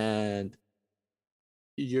 and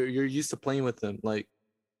you're used to playing with them, like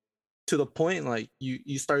to the point like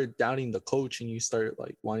you started doubting the coach, and you started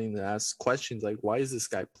like wanting to ask questions like, why is this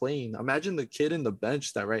guy playing? Imagine the kid in the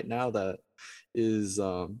bench that right now that is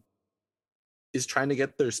trying to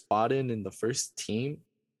get their spot in the first team,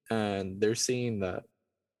 and they're seeing that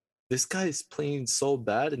this guy is playing so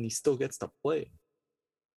bad and he still gets to play.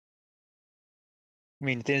 I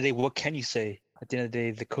mean, at the end of the day, what can you say? At the end of the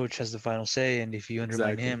day, the coach has the final say, and if you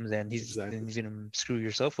undermine him, then he's gonna screw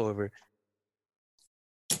yourself over.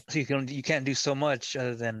 So you can't do so much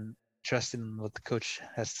other than trust in what the coach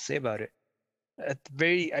has to say about it.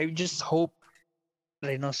 I just hope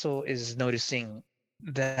Reynoso is noticing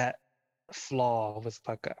that flaw with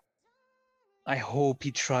Baka. I hope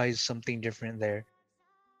he tries something different there.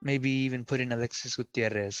 Maybe even put in Alexis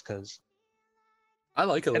Gutierrez, because I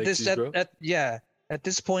like Alexis, bro. At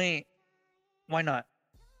this point, why not?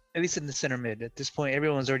 At least in the center mid. At this point,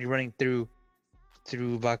 everyone's already running through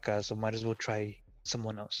Baka, so might as well try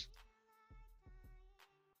someone else.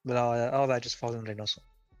 But all that just falls on Reynoso.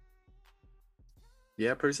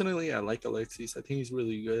 Yeah, personally, I like Alexis. I think he's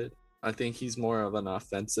really good. I think he's more of an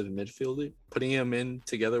offensive midfielder. Putting him in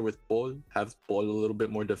together with Paul, have Paul a little bit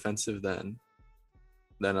more defensive than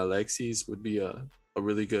Alexis would be a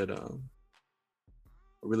really good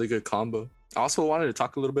combo. I also wanted to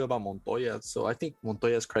talk a little bit about Montoya. So I think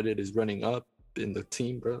Montoya's credit is running up in the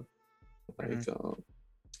team, bro. Like,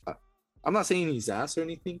 I'm not saying he's ass or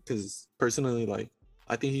anything, because personally, like,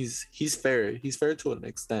 I think he's fair. He's fair to an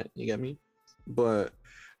extent. You get me? But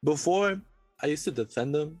before, I used to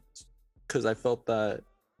defend him because I felt that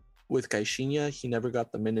with Caixinha, he never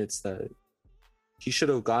got the minutes that he should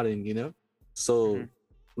have gotten, you know? So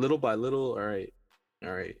little by little, all right.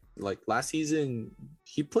 Like last season,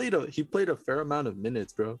 he played a fair amount of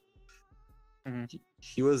minutes, bro.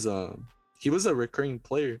 He was a recurring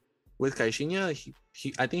player. With Caixinha,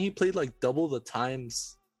 he I think he played like double the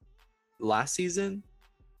times last season.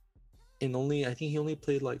 I think he only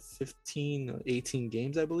played like 15 or 18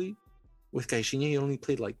 games, I believe. With Caixinha, he only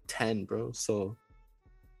played like 10, bro. So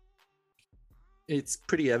it's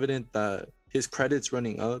pretty evident that his credit's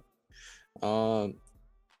running up.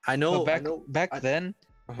 I know. Back then,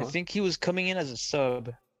 I think he was coming in as a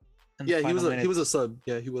sub. Yeah, he was a sub.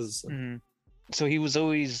 Yeah, he was a sub. So he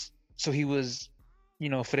was,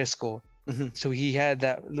 fresco. So he had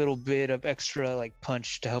that little bit of extra like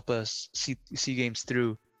punch to help us see games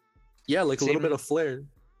through. Yeah, like a little bit of flair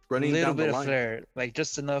running down the line. A little bit of flair, like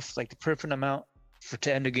just enough, like the perfect amount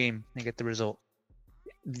to end the game and get the result.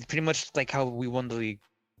 Pretty much like how we won the league.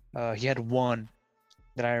 He had one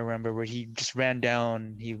that I remember where he just ran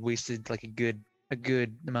down. He wasted like a good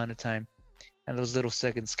amount of time, and those little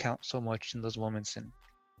seconds count so much in those moments, and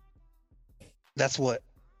that's what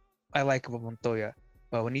I like about Montoya.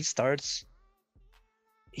 But when he starts,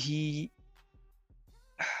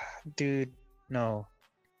 no.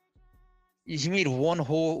 He made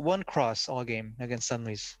one cross all game against San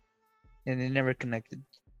Luis, and it never connected.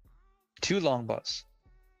 2 long balls,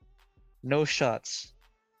 no shots,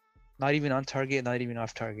 not even on target, not even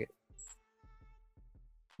off target,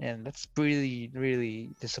 and that's really, really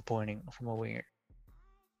disappointing from a winger.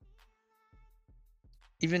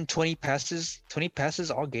 Even 20 passes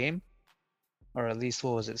all game, or at least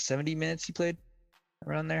what was it, 70 minutes he played,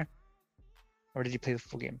 around there, or did he play the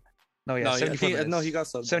full game? No, 74 minutes. No, he got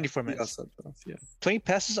subbed. 74 minutes. He got subbed off, yeah. 20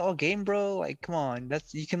 passes all game, bro. Like, come on.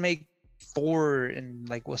 You can make 4 in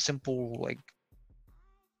like a simple like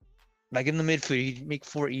in the midfield. You make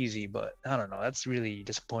 4 easy, but I don't know. That's really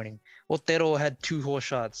disappointing. Otero had 2 whole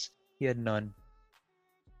shots. He had none.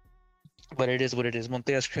 But it is what it is.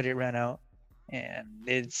 Montea's credit ran out, and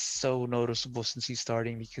it's so noticeable since he's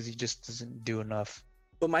starting because he just doesn't do enough.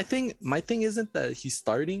 But my thing isn't that he's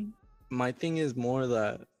starting. My thing is more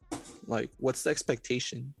that, like, what's the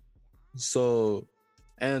expectation? So,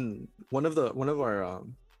 and one of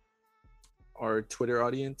our Twitter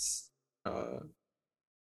audience,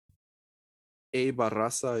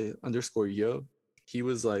 @barraza_yo, he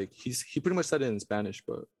was like, he pretty much said it in Spanish,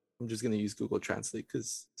 but I'm just gonna use Google Translate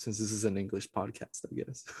because since this is an English podcast, I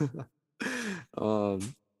guess.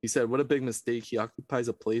 He said, "What a big mistake! He occupies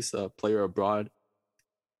a place a player abroad,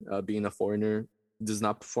 being a foreigner, does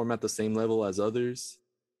not perform at the same level as others.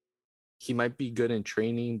 He might be good in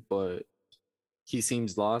training, but he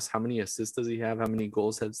seems lost. How many assists does he have? How many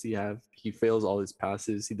goals does he have? He fails all his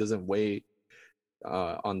passes. He doesn't wait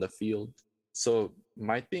on the field." So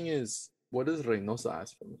my thing is, what does Reynoso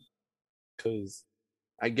ask from him? Because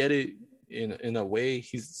I get it, in a way,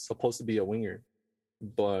 he's supposed to be a winger,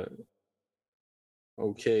 but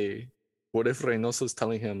okay, what if Reynoso's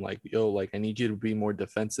telling him like, yo, like, I need you to be more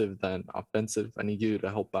defensive than offensive. I need you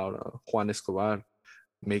to help out Juan Escobar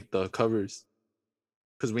make the covers,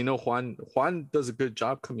 because we know Juan does a good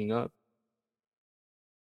job coming up,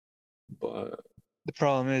 but the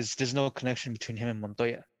problem is there's no connection between him and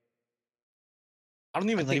Montoya. I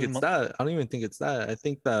don't even think it's that. I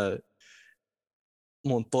think that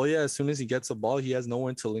Montoya, as soon as he gets a ball, he has no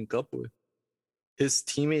one to link up with. His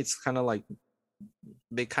teammates kind of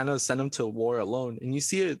send him to war alone, and you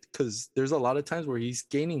see it because there's a lot of times where he's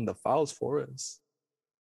gaining the fouls for us,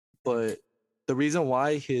 but the reason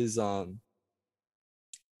why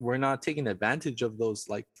we're not taking advantage of those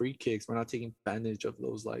like free kicks, we're not taking advantage of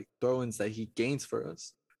those like throw-ins that he gains for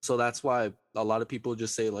us. So that's why a lot of people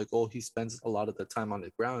just say like, oh, he spends a lot of the time on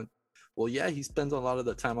the ground. Well, yeah, he spends a lot of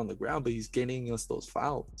the time on the ground, but he's getting us those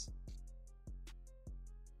fouls.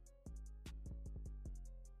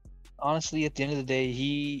 Honestly, at the end of the day,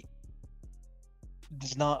 he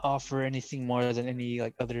does not offer anything more than any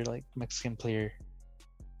like other like Mexican player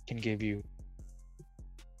can give you.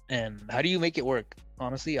 And how do you make it work?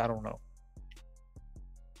 Honestly, I don't know.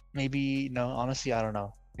 maybe no. Honestly, I don't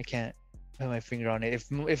know. I can't put my finger on it.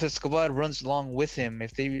 If Escobar runs along with him,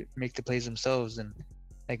 if they make the plays themselves, then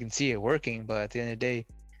I can see it working. But at the end of the day,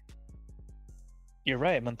 you're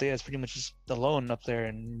right. Montoya is pretty much just alone up there,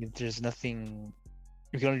 and there's nothing.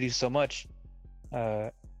 You can only do so much.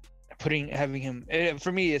 Having him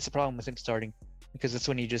for me, it's a problem with him starting because that's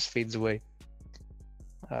when he just fades away.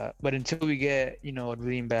 But until we get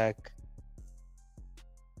Adeline back,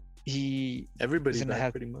 Everybody is gonna back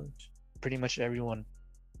have pretty much. everyone.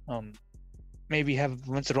 Maybe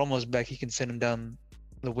once Romo's back, he can send him down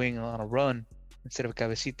the wing on a run instead of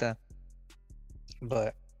Cabecita.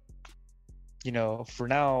 But for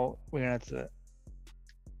now, we're gonna have to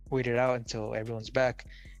wait it out until everyone's back.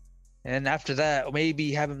 And then after that,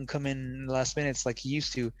 maybe have him come in the last minutes like he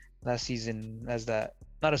used to last season as that,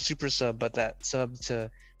 not a super sub, but that sub to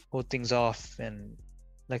hold things off and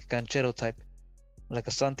like a Ganchero type, like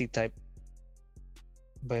a Santi type.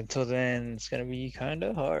 But until then, it's going to be kind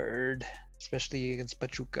of hard, especially against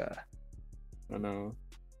Pachuca. I know.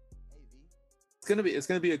 It's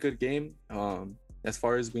gonna be a good game. As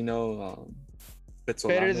far as we know,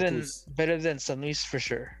 Better than San Luis for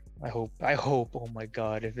sure. I hope. Oh my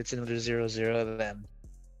God, if it's another 0-0, then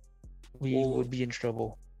we would be in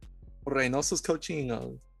trouble. Reynoso's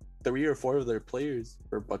coaching 3 or 4 of their players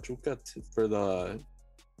for Pachuca for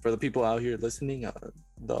the people out here listening.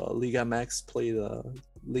 The Liga Max play the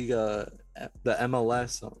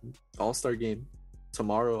MLS All-Star game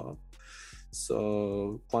tomorrow.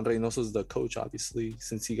 So Juan Reynoso's the coach, obviously,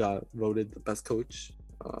 since he got voted the best coach.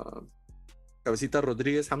 Cabecita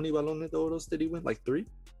Rodriguez, how many Balones de Oros did he win? Like 3?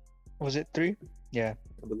 Was it 3? Yeah,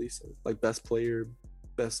 I believe so. Like best player,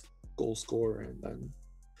 best goal scorer, and then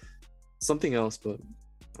something else, but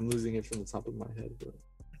I'm losing it from the top of my head. But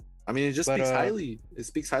I mean, it speaks highly. It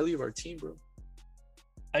speaks highly of our team, bro.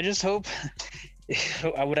 I just hope.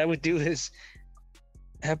 What I would do is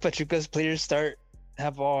have Pachuca's players start,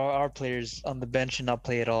 have all our players on the bench and not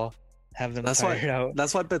play at all. Have them tired out.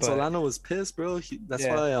 That's why Petzolano was pissed, bro. Why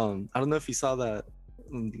I don't know if you saw that,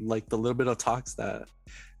 like the little bit of talks that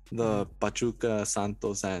the Pachuca,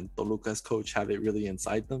 Santos, and Toluca's coach have it really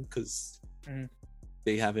inside them because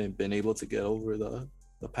they haven't been able to get over the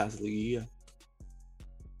past Liguilla.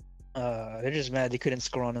 They're just mad they couldn't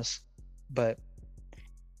score on us. But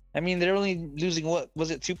I mean, they're only losing, what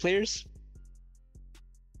was it, 2 players?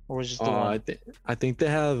 Or was it just the one? I think they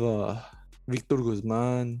have Victor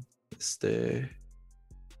Guzman,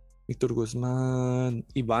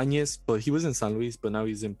 Ibanez, but he was in San Luis, but now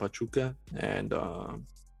he's in Pachuca, and me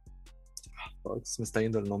está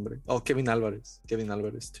yendo el nombre. Oh, Kevin Alvarez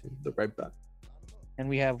too, the right back. And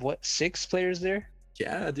we have 6 players there?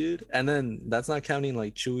 Yeah, dude. And then that's not counting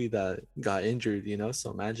like Chewy that got injured,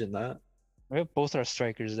 so imagine that. We have both our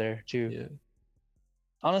strikers there too. Yeah.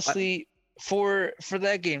 Honestly, for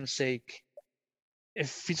that game's sake,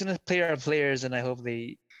 if he's gonna play our players, and I hope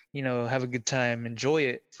they, have a good time, enjoy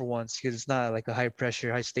it for once, because it's not like a high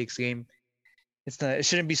pressure, high stakes game. It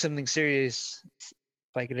shouldn't be something serious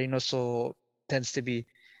like Reynoso tends to be.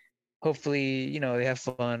 Hopefully, they have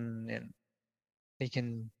fun and they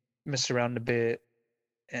can mess around a bit.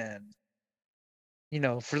 And,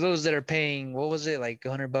 for those that are paying, what was it, like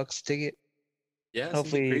 $100 a ticket? Yeah.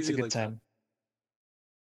 Hopefully it's a good time.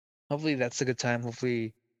 Hopefully that's a good time.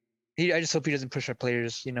 Hopefully, I just hope he doesn't push our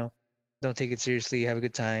players, don't take it seriously, have a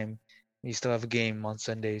good time. You still have a game on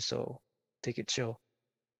Sunday, so take it chill.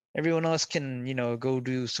 Everyone else can, go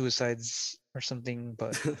do suicides or something,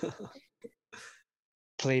 but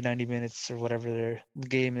play 90 minutes or whatever their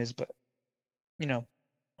game is. But,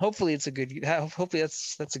 hopefully it's a good. Hopefully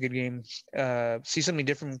that's a good game. See something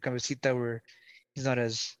different from Cabecita where he's not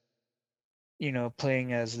as,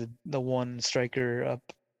 playing as the one striker up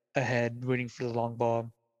ahead, waiting for the long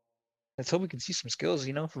ball. Let's hope we can see some skills,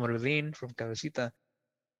 from Adeline, from Cabecita,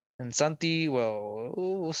 and Santi. Well,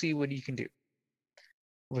 we'll see what he can do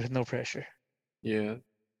with no pressure. Yeah.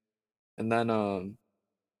 And then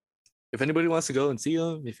if anybody wants to go and see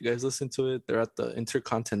them, if you guys listen to it, they're at the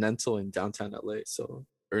Intercontinental in downtown LA. So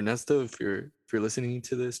Ernesto, if you're listening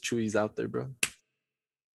to this, Chewy's out there, bro.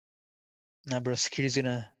 Nah, bro, security's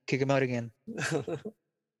gonna kick him out again.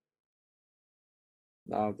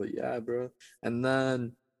 Nah, but yeah, bro. And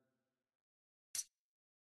then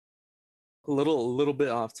a little bit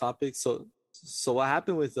off topic. So what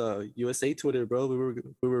happened with USA Twitter, bro?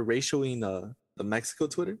 We were ratioing the Mexico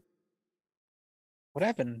Twitter. What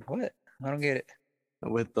happened? What? I don't get it.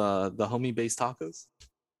 With the homie based tacos.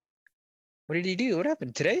 What did he do? What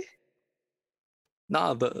happened today?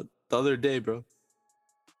 Nah, the other day, bro.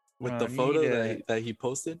 With the photo that he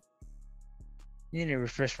posted. You need to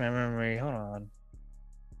refresh my memory. Hold on.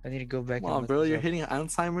 I need to go back Come and on, look bro. this You're up. hitting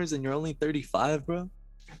Alzheimer's and you're only 35, bro.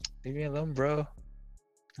 Leave me alone, bro.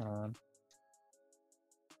 Hold on.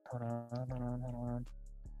 Hold on.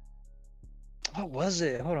 What was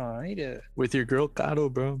it? Hold on. I need to. With your girl Caro,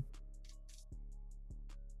 bro.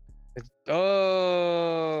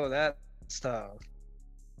 Oh, that stuff.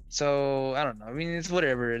 So I don't know. I mean, it's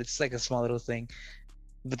whatever. It's like a small little thing,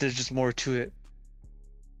 but there's just more to it.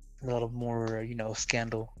 A lot of more,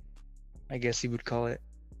 scandal, I guess you would call it.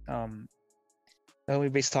 The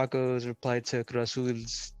homie Base Tacos replied to Cruz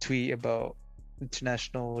Azul's tweet about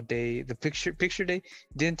International Day, the picture day,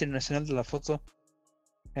 Día Internacional de la Foto,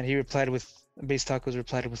 and he replied with Base Tacos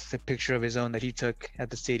replied with a picture of his own that he took at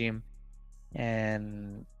the stadium,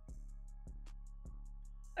 and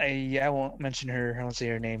I won't mention her. I won't say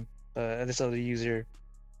her name, but this other user,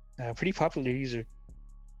 pretty popular user,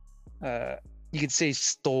 you could say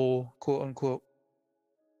stole, quote unquote,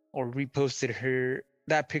 or reposted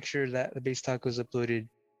that picture that the Base Tacos uploaded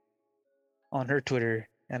on her Twitter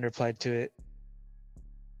and replied to it.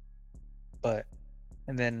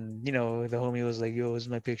 And then the homie was like, "Yo, this is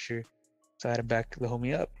my picture," so I had to back the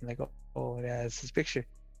homie up. I'm like, "Oh yeah, it's his picture."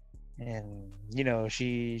 And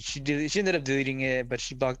she ended up deleting it, but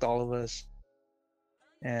she blocked all of us.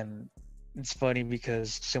 And it's funny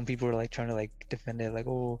because some people were like trying to like defend it, like,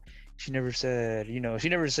 "Oh, she never said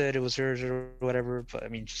it was hers or whatever." But I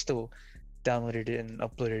mean, she still downloaded it and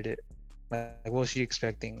uploaded it. Like, what was she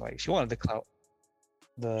expecting? Like, she wanted the clout.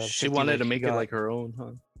 She wanted to make it like her own,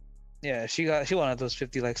 huh? Yeah, she wanted those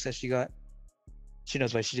 50 likes that she got. She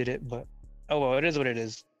knows why she did it, but oh well, it is what it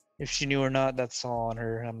is. If she knew or not, that's all on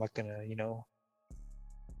her. I'm not gonna,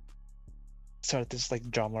 start this like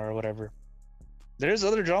drama or whatever. There is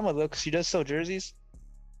other drama though, because she does sell jerseys,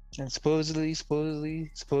 and supposedly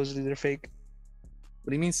they're fake. What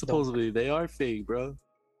do you mean supposedly? They are fake, bro.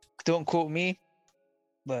 Don't quote me,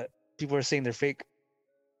 but people are saying they're fake.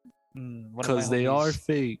 Because they are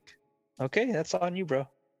fake. Okay, that's on you, bro.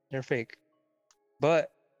 They're fake.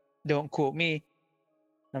 But don't quote me.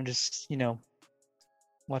 I'm just,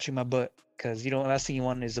 watching my butt, because last thing you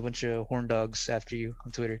want is a bunch of horn dogs after you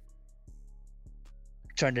on Twitter,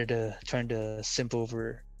 trying to simp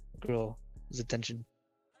over a girl's attention.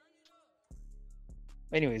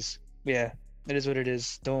 Anyways, yeah, it is what it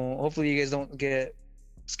is. Hopefully you guys don't get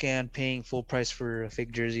scammed paying full price for a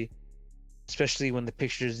fake jersey, especially when the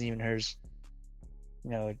picture isn't even hers.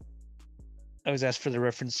 I always ask for the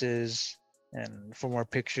references and for more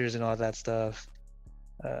pictures and all that stuff.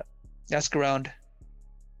 Ask around.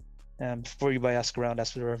 Before you buy, ask around,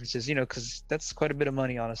 ask for the references, because that's quite a bit of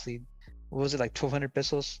money, honestly. What was it, like 1,200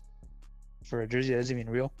 pesos for a jersey that isn't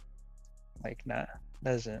even real? Like, nah,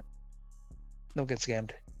 that doesn't. Don't get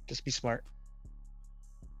scammed. Just be smart.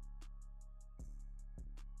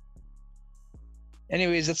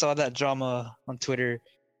 Anyways, that's all that drama on Twitter.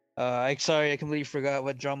 I completely forgot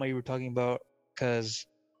what drama you were talking about, because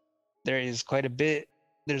there is quite a bit.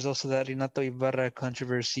 There's also that Renato Ibarra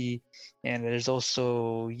controversy, and there's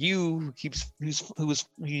also you who was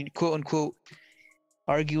quote unquote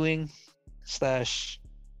arguing /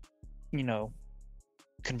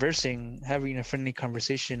 conversing, having a friendly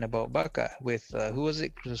conversation about Baca with who was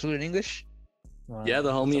it? Cruz Azul in English? Yeah,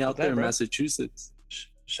 the homie out there in bro? Massachusetts.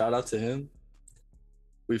 Shout out to him.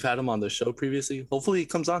 We've had him on the show previously. Hopefully he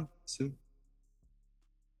comes on soon.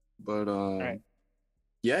 But right.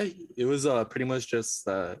 Yeah, it was pretty much just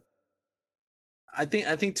I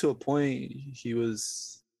think to a point he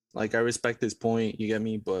was like, I respect his point, you get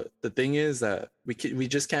me, but the thing is that we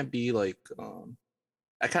just can't be like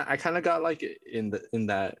I kind of got like in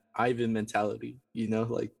that Ivan mentality,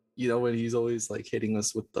 like when he's always like hitting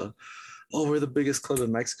us with the, "Oh, we're the biggest club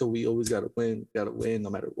in Mexico, we always gotta win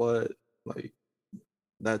no matter what." Like,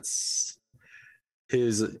 that's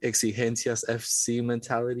his exigencias FC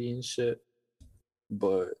mentality and shit.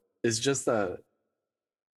 But it's just that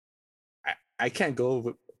I can't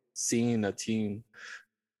go seeing a team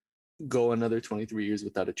go another 23 years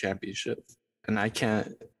without a championship, and I can't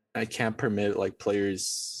permit like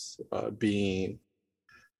players being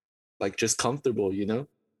like just comfortable,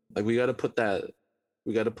 like we got to put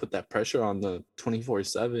that pressure on the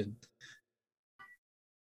 24/7.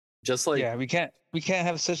 Just like, yeah, we can't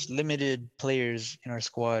have such limited players in our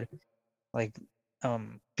squad, like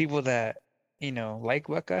people that like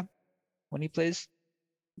Waka when he plays.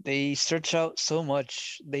 They stretch out so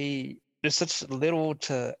much. There's such little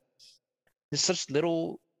to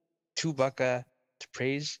Waka to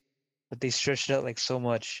praise, but they stretch it out like so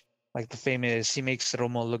much. Like the famous, he makes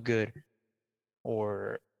Romo look good,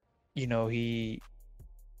 or he's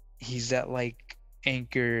that like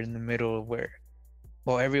anchor in the middle where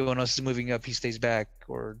while everyone else is moving up, he stays back,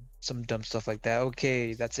 or some dumb stuff like that.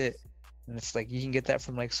 Okay, that's it. And it's like you can get that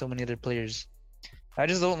from like so many other players. I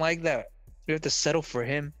just don't like that we have to settle for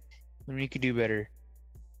him when we could do better.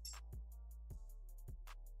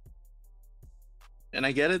 And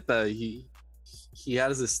I get it that he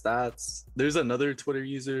has his stats. There's another Twitter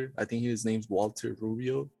user. I think his name's Walter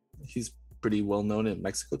Rubio. He's pretty well known in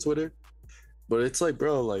Mexico Twitter. But it's like,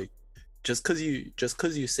 bro, like just cause you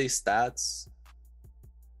say stats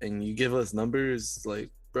and you give us numbers, like,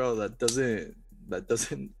 bro, that doesn't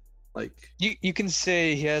like You can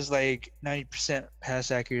say he has like 90% pass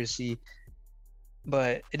accuracy,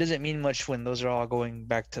 but it doesn't mean much when those are all going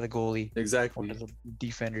back to the goalie or exactly. the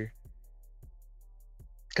defender.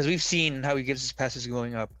 Because we've seen how he gives his passes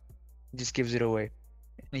going up. He just gives it away.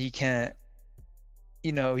 And he can't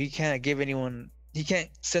give anyone, he can't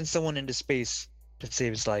send someone into space to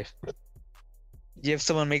save his life. You have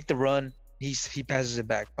someone make the run, he passes it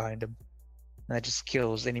back behind him. And that just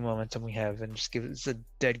kills any momentum we have and just it's a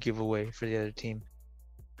dead giveaway for the other team.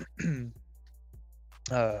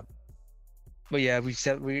 But yeah,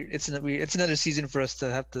 it's another season for us to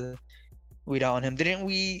have to wait out on him.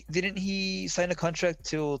 Didn't he sign a contract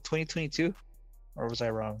till 2022? Or was I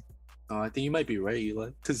wrong? I think you might be right, Eli,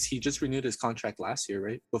 because he just renewed his contract last year,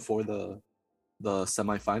 right? Before the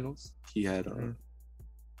semifinals. He had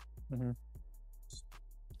Mm-hmm.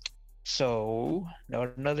 So now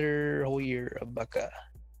another whole year of Baka.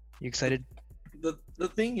 You excited? The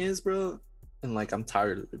thing is, bro, and like I'm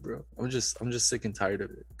tired of it, bro. I'm just sick and tired of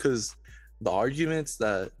it. Cause the arguments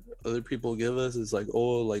that other people give us is like,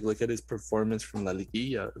 oh, like look at his performance from La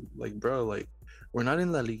Liguilla. Like, bro, like we're not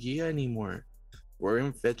in La Liguilla anymore. We're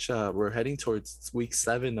in Fecha. We're heading towards week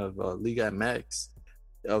 7 of Liga MX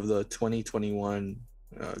of the 2021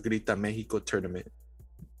 Grita Mexico tournament.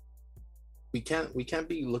 We can't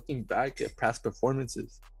be looking back at past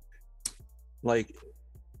performances. Like,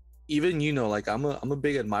 even like I'm a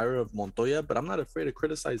big admirer of Montoya, but I'm not afraid to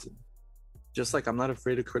criticize him. Just like I'm not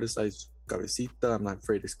afraid to criticize Cabecita, I'm not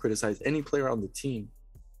afraid to criticize any player on the team,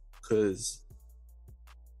 because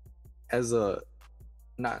as a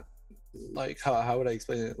not like how would I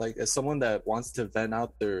explain it? Like as someone that wants to vent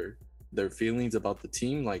out their feelings about the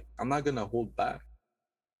team, like I'm not gonna hold back.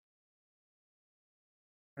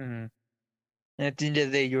 Mm-hmm. And at the end of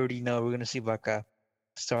the day, you already know we're gonna see Baka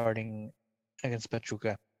starting against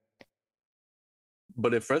Pachuca.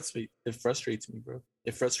 But it frustrates me, bro.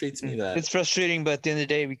 It frustrates me that it's frustrating, but at the end of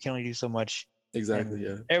the day, we can only do so much. Exactly,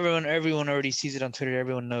 and yeah. Everyone already sees it on Twitter.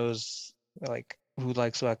 Everyone knows like who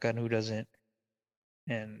likes Baka and who doesn't.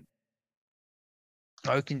 And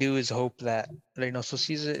all we can do is hope that Reynoso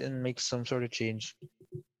sees it and makes some sort of change.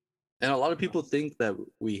 And a lot of people think that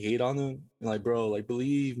we hate on him. Like, bro, like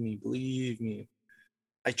believe me.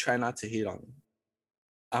 I try not to hate on him.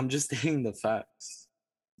 I'm just stating the facts.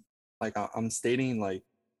 Like I'm stating like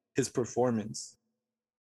his performance.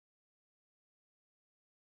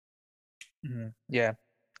 Mm-hmm. Yeah,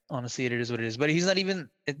 honestly, it is what it is. But he's not even.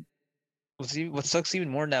 What sucks even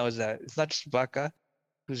more now is that it's not just Baka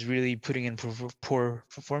who's really putting in poor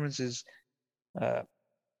performances.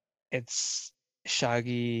 It's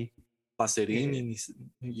Shaggy, Pacerini,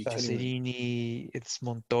 it's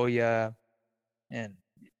Montoya, and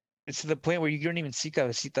it's to the point where you don't even see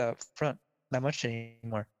Cabecita up front that much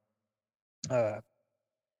anymore. Well,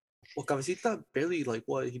 Cabecita barely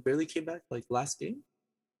he barely came back like last game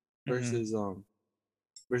versus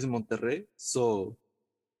versus Monterrey. So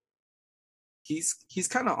he's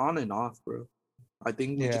kind of on and off, bro. I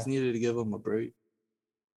think we just needed to give him a break.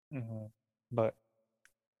 Mm-hmm. But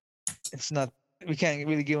it's not. We can't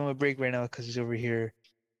really give him a break right now because he's over here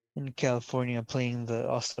in California playing the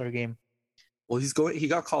All-Star game. Well, he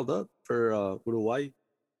got called up for Uruguay.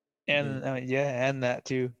 And and that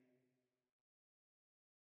too.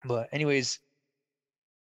 But anyways,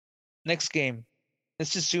 next game.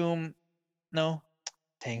 Let's assume no.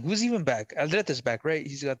 Dang, who's even back? Aldrete's back, right?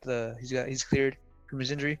 He's cleared from his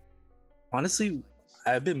injury. Honestly,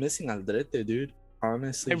 I've been missing Aldrete, dude.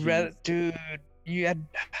 Honestly, dude, you had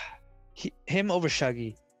him over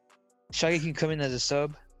Shaggy. Shaggy can come in as a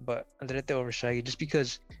sub, but Aldrete over Shaggy just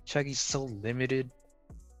because Shaggy's so limited.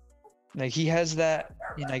 Like he has that,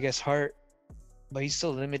 I guess heart, but he's so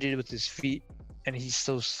limited with his feet, and he's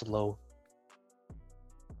so slow.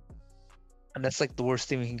 And that's like the worst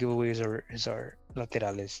thing we can give away is our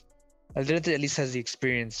laterales. Aldrete at least has the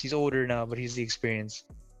experience. He's older now, but he's the experience.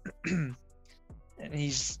 And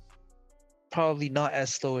he's probably not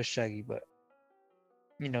as slow as Shaggy, but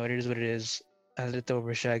it is what it is. Aldrete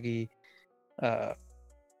over Shaggy,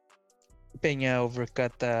 Peña over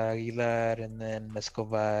Cata Aguilar, and then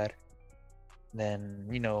Escobar. Then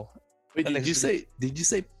Wait, the did you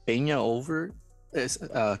say Peña over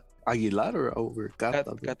Aguilar or over Cata?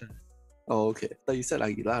 Cata. Oh, okay. I thought you said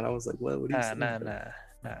Aguilar. I was like, what are you saying?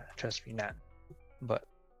 Nah. Trust me, nah. But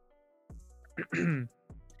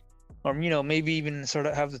or maybe even sort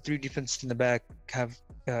of have the three defenses in the back, have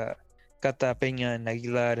Cata, Peña, and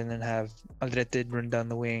Aguilar, and then have Aldrete run down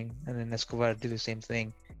the wing, and then Escobar do the same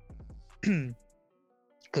thing. Because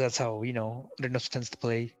that's how Reynoso tends to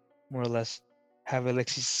play, more or less. Have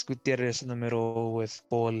Alexis Gutierrez in the middle with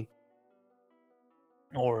Paul,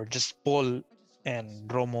 or just Paul and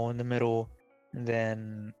Romo in the middle, and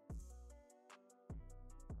then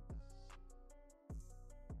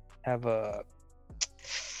have Orbelin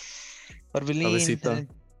Cabecita.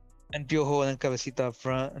 and Piojo and then Cabecita up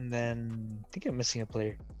front, and then I think I'm missing a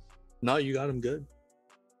player. No, you got him good.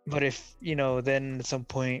 But if then at some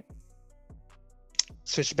point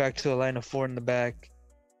switch back to a line of 4 in the back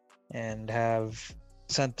and have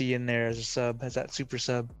Santi in there as a sub, as that super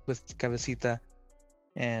sub with Cabecita,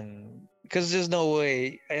 and because there's no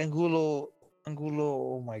way Angulo,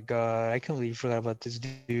 oh my god, I can't believe you forgot about this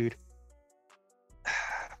dude.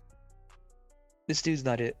 This dude's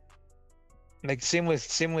not it. Like same with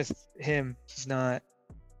him. He's not.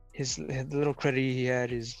 His little credit he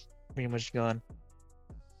had is pretty much gone.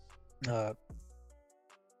 Because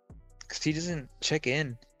he doesn't check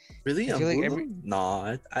in. Really, I feel Angulo? like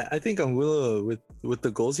Nah, I think Angulo with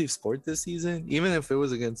the goals he's scored this season, even if it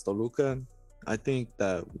was against Toluca, I think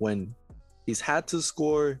that when he's had to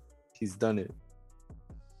score, he's done it.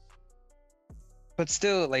 But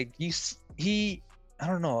still, like he, I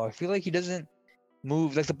don't know. I feel like he doesn't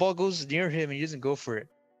move. Like the ball goes near him and he doesn't go for it.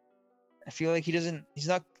 I feel like he doesn't. He's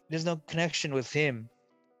not. There's no connection with him,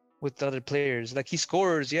 with the other players. Like he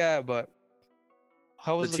scores, yeah, but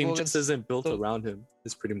how The is the team goal just against isn't built the- around him.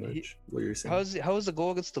 Is pretty much what you're saying. How is the goal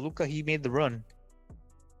against Toluca? He made the run.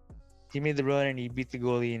 He made the run and he beat the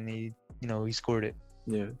goalie and he scored it.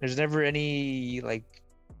 Yeah. There's never any like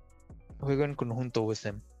juego en conjunto with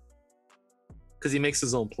him. Because he makes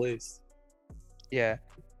his own plays. Yeah,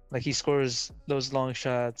 like he scores those long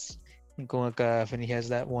shots in CONCACAF and he has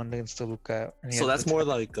that one against Toluca. So that's more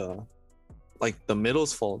like the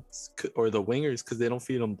middle's fault or the wingers because they don't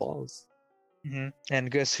feed them balls. Mm-hmm.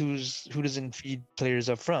 And guess who doesn't feed players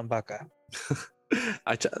up front? Baca.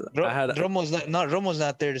 Romo's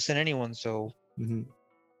not there to send anyone, so Mhm.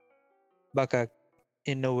 Baca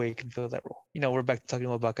in no way can fill that role. We're back to talking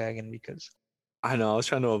about Baca again because I know I was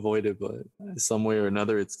trying to avoid it, but some way or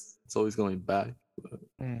another, it's always going back.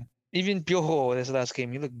 even Piojo this last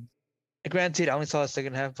game, he looked. Granted, I only saw the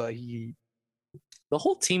second half, but The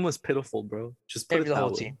whole team was pitiful, bro. Just put it the that whole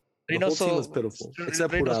way. team. The whole team was pitiful,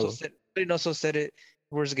 except Jurado. Reynoso said it.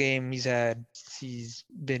 Worst game he's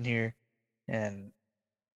been here, and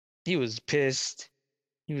he was pissed.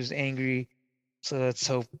 He was angry. So let's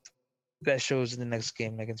hope that shows in the next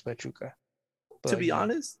game against Pachuca. To be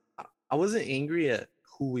honest, I wasn't angry at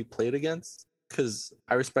who we played against because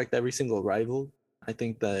I respect every single rival. I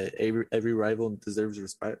think that every rival deserves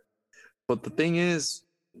respect. But the thing is,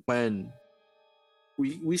 when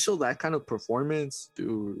we show that kind of performance,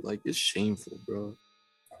 dude, like it's shameful, bro.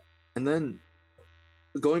 And then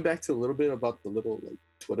going back to a little bit about the little like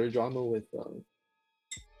Twitter drama with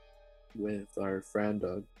our friend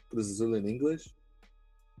Cruz Azul in English,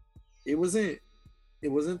 it wasn't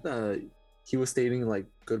that he was stating like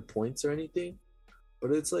good points or anything,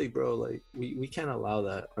 but it's like, bro, like we can't allow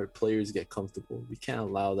that our players get comfortable. We can't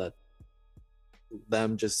allow that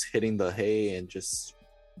them just hitting the hay and just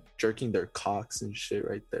jerking their cocks and shit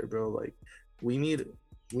right there, bro. Like we need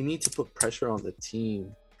to put pressure on the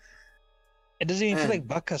team. It doesn't even feel like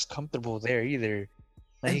Baca's comfortable there either.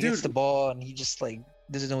 Like he gets the ball and he just like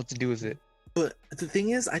doesn't know what to do with it. But the thing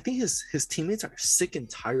is, I think his teammates are sick and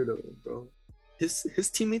tired of him, bro.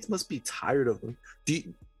 His teammates must be tired of him.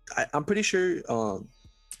 I'm pretty sure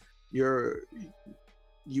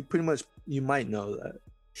you might know that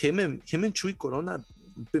him and Chuy Corona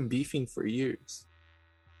have been beefing for years.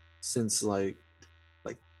 Since like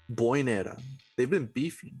Boyne era. They've been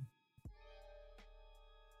beefing.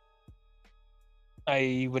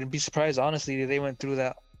 I wouldn't be surprised, honestly, if they went through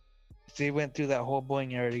that. If they went through that whole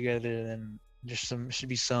Boeing era together, then there's should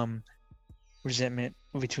be some resentment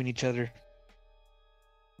between each other.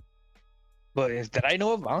 But that I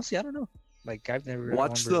know of, honestly, I don't know. Like I've never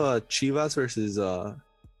watched the Chivas versus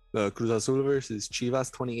Cruz Azul versus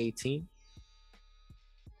Chivas 2018.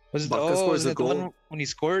 Was it the one when he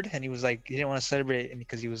scored and he was like he didn't want to celebrate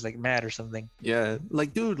because he was like mad or something? Yeah,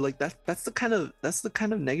 like dude, like that's the kind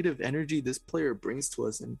of negative energy this player brings to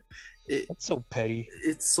us, and that's so petty.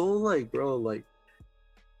 It's so like, bro, like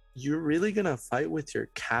you're really gonna fight with your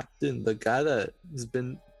captain, the guy that has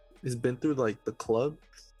been through like the club.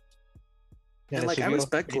 Yeah, And like I subió,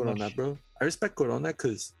 respect pretty Corona, much. bro. I respect Corona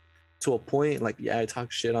because to a point, like yeah, I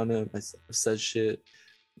talk shit on him, said shit,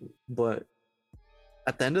 but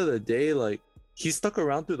at the end of the day, like he stuck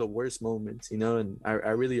around through the worst moments, you know, and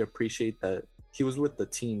I really appreciate that he was with the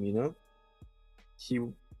team, you know. He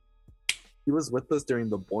he was with us during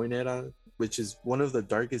the Boyne era, which is one of the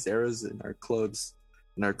darkest eras in our club's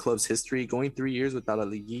history, going 3 years without a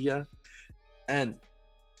liguilla. And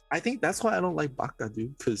I think that's why I don't like Baca,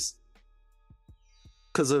 dude, because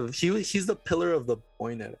of he's the pillar of the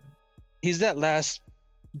Boyne era. He's that last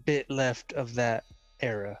bit left of that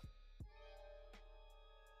era.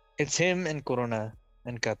 It's him and Corona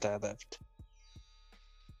and Kata left.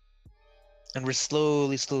 And we're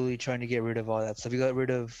slowly trying to get rid of all that stuff. We got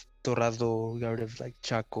rid of Torrado, we got rid of like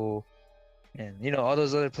Chaco, and you know, all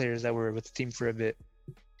those other players that were with the team for a bit.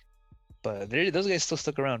 But those guys still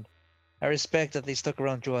stuck around. I respect that they stuck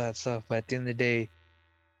around through all that stuff, but at the end of the day,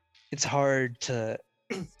 it's hard to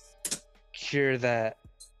cure that.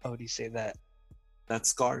 How do you say that? That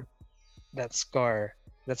scar. That scar.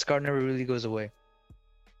 That scar never really goes away.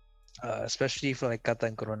 Especially for like Kata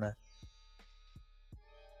and Corona.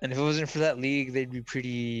 And if it wasn't for that league, they'd be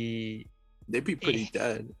pretty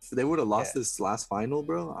dead. If they would have lost Yeah. this last final,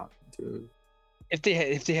 bro, dude. If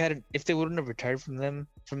they wouldn't have retired from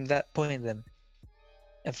that point, then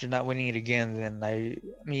after not winning it again, then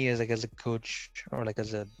me as a coach or like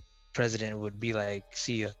as a president would be like,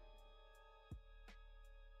 see ya.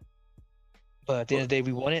 But at the end of the day,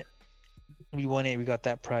 we won it. We got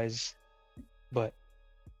that prize. But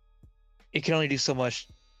it can only do so much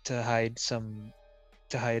to hide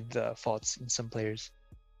the faults in some players.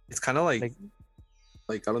 It's kind of like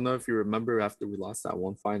I don't know if you remember after we lost that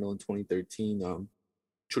one final in 2013,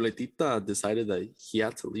 Chuletita decided that he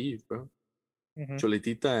had to leave, bro. Mhm.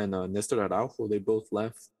 Chuletita and Nestor Araujo, they both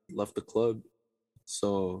left the club.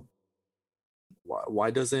 So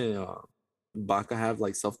why doesn't Baca have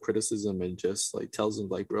like self-criticism and just like tells him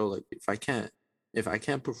like, bro, like if I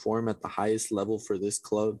can't perform at the highest level for this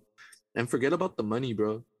club, and forget about the money,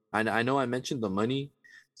 bro. I know I mentioned the money,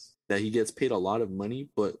 that he gets paid a lot of money,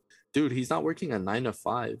 but dude, he's not working a 9 to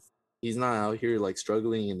 5. He's not out here like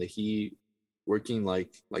struggling in the heat, working like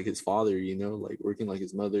his father, you know, like working like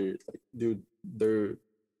his mother. Like, dude,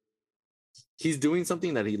 he's doing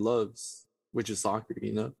something that he loves, which is soccer,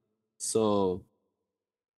 you know. So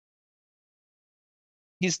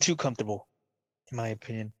He's too comfortable, in my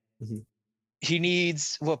opinion. Mhm. He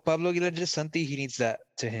needs what Pablo Aguilar did to Santi. He needs that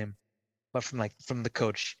to him, but from the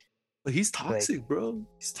coach. but he's toxic, bro.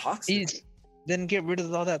 He's toxic. Then get rid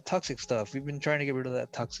of all that toxic stuff. We've been trying to get rid of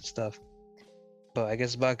that toxic stuff, but I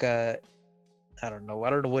guess Baca, I don't know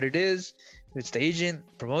what it is. If it's the agent,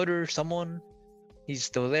 promoter, someone. He's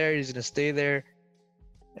still there. He's gonna stay there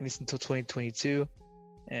at least until 2022.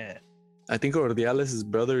 And I think Ordiales'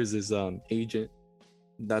 brother is his agent.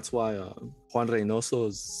 That's why Juan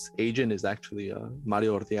Reynoso's agent is actually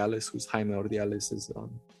Mario Ordiales, who's Jaime Ordiales'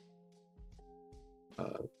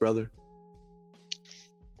 brother.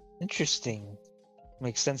 interesting.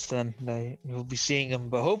 Makes sense then. That you'll be seeing him,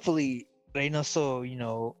 but hopefully Reynoso,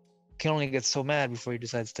 can only get so mad before he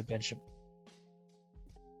decides to bench him.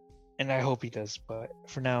 And I hope he does, but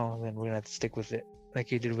for now, then we're gonna have to stick with it, like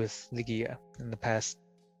he did with Ligia in the past.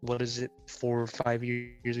 What is it, 4 or 5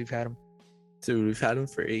 years we've had him? Dude, we've had him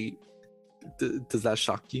for 8. Does that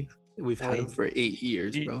shock you? We've had him for 8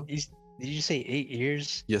 years, bro. Did you say 8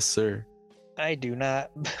 years? Yes, sir. I do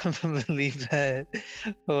not believe that.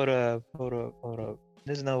 Hold up.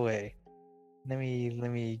 There's no way. Let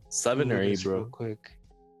me 7 or Google 8, this bro. real quick.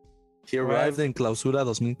 He arrived in Clausura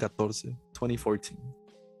 2014.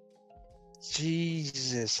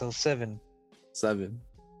 Jesus, so 7. 7.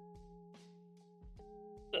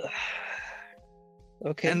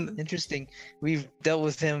 Okay, And- interesting. We've dealt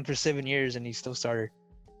with him for 7 years and he's still starter.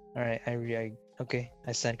 All right,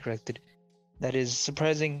 I stand corrected. That is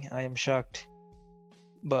surprising. I am shocked,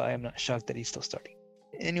 but I am not shocked that he's still starting.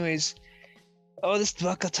 Anyways, this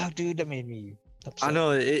Baca talk, dude, that made me upset. I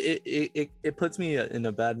know it puts me in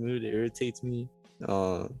a bad mood. It irritates me.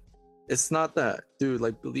 It's not that, dude.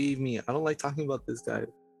 Like, believe me, I don't like talking about this guy,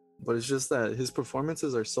 but it's just that his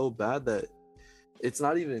performances are so bad that it's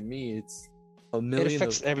not even me. It's a million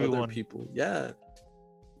affects of everyone. other people. Yeah.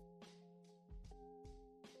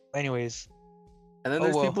 Anyways, And then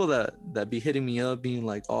there's people that be hitting me up being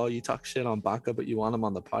like, oh, you talk shit on Baca, but you want him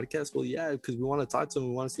on the podcast? Well, yeah, because we want to talk to him.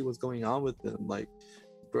 We want to see what's going on with him. Like,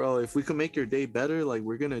 bro, if we can make your day better, like,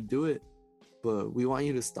 we're going to do it. But we want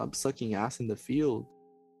you to stop sucking ass in the field.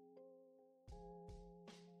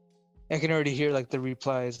 I can already hear like the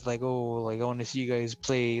replies, like, "Oh, like I want to see you guys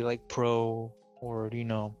play like pro or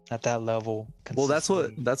at that level." Well,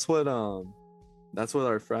 Consistently. that's what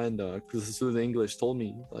our friend Cruz Azul English told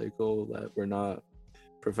me. Like, oh, that we're not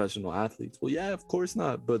professional athletes. Well, yeah, of course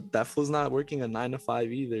not. But that fool's not working a 9 to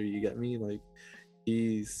 5 either. You get me? Like,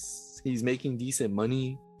 he's making decent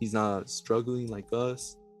money. He's not struggling like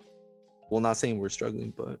us. Well, not saying we're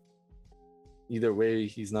struggling, but either way,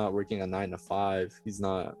 he's not working a 9 to 5. He's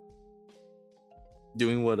not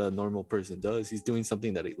doing what a normal person does. He's doing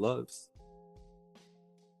something that he loves.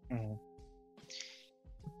 Mhm.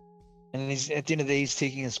 And he's at the end of the day, he's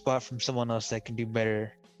taking a spot from someone else that can do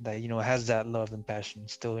better. That has that love and passion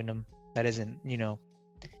still in him. That isn't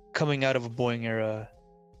coming out of a boring era,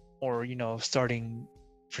 or starting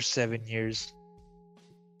for 7 years.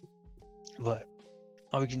 But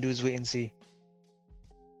all we can do is wait and see.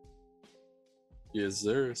 Yes,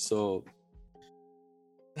 sir. So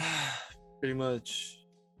pretty much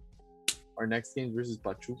our next game versus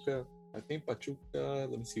Pachuca. I think Pachuca,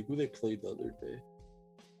 let me see who they played the other day.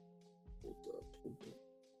 Hold up.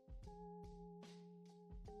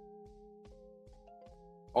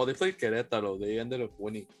 Oh, they played Querétaro. They ended up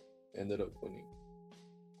winning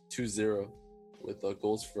 2-0 with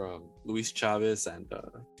goals from Luis Chavez and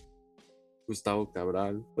Gustavo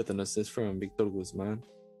Cabral with an assist from Victor Guzman.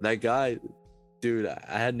 That guy, dude,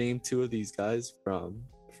 I had named two of these guys from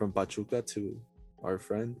Pachuca to our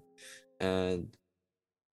friend, and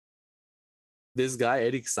this guy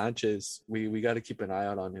Eric Sanchez, we got to keep an eye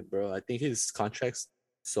out on him, bro. I think his contract's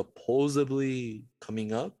supposedly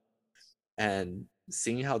coming up, and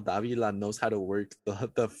seeing how Davila knows how to work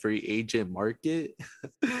the free agent market,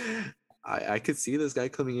 I could see this guy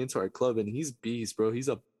coming into our club, and he's beast, bro. He's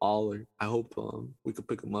a baller. I hope we could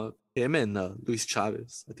pick him up. Him and Luis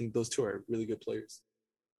Chavez. I think those two are really good players.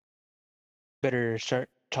 Better start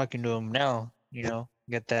talking to him now.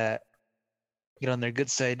 Get on their good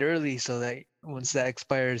side early, so that once that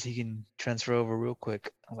expires, he can transfer over real quick.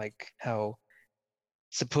 Like how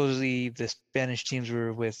supposedly the Spanish teams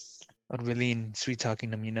were with Orbelin sweet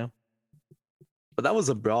talking him. But that was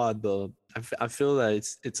abroad, though. I feel that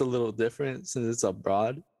it's a little different since it's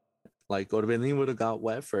abroad. Like Orbelin would have got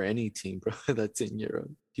wet for any team, bro. That's in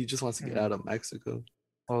Europe. He just wants to get out of Mexico.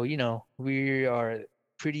 Well, we are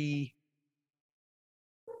pretty.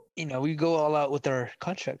 We go all out with our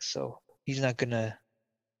contracts, so he's not gonna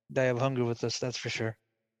die of hunger with us. That's for sure.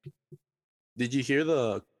 Did you hear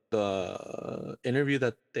the interview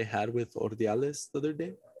that they had with Ordiales the other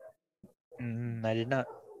day? I did not.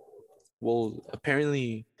 Well,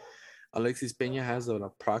 apparently Alexis Peña has an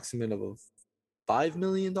approximate of a $5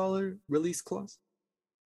 million release clause.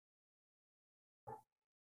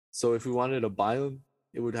 So if we wanted to buy him,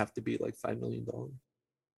 it would have to be like $5 million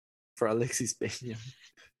for Alexis Peña.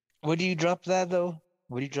 Would you drop that though?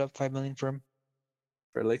 Would you drop $5 million for him?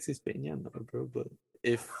 For Alexis Peña, no, bro. But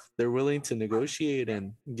if they're willing to negotiate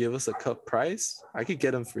and give us a cut price, I could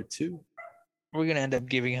get him for 2. We're gonna end up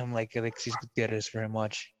giving him like Alexis Gutierrez for him.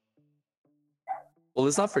 Watch. Well,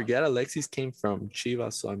 let's not forget Alexis came from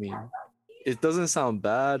Chivas, so I mean, it doesn't sound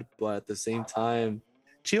bad, but at the same time,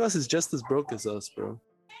 Chivas is just as broke as us, bro.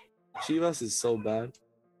 Chivas is so bad.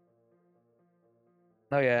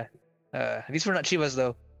 Oh yeah. At least we're not Chivas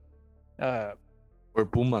though. Or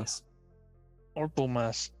Pumas. Or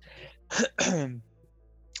Pumas.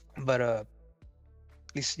 But at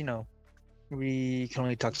least we can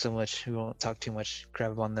only talk so much. We won't talk too much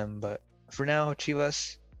crap on them. But for now,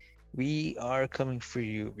 Chivas, we are coming for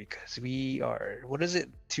you because we are. What is it?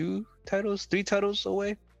 3 titles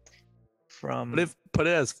away from. Put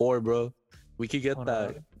it as 4, bro. We could get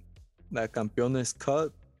that Campeones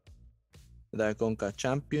Cup, that Conca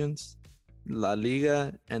Champions, La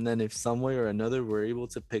Liga, and then if some way or another we're able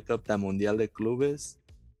to pick up that Mundial de Clubes,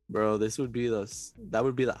 bro, that would be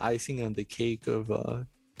the icing on the cake of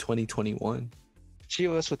 2021.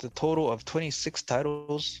 Chivas with a total of 26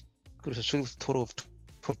 titles. Cruz Azul with a total of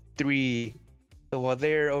 23. So while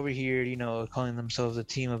they're over here, calling themselves a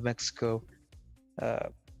team of Mexico,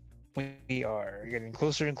 we are getting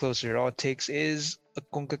closer and closer. All it takes is a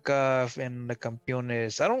CONCACAF and the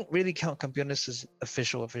Campeones. I don't really count Campeones as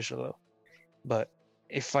official though. But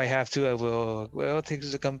if I have to, I will. Well, it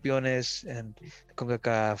takes the Campeones and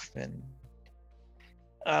CONCACAF, and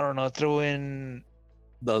I don't know, throw in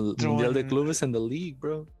the Mundial de Clubes and the league,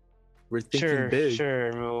 bro. We're thinking big.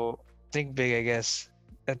 Sure, we'll think big, I guess.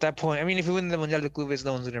 At that point, I mean, if we win the Mundial de Clubes,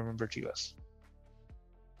 no one's gonna remember Chivas.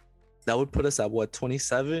 That would put us at what,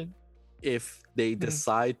 27? If they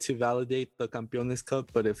decide to validate the Campeones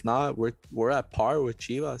Cup, but if not, we're at par with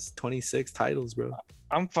Chivas. 26 titles, bro.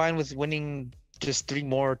 I'm fine with winning just 3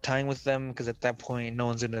 more tying with them, because at that point, no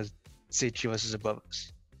one's gonna say Chivas is above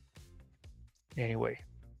us. Anyway,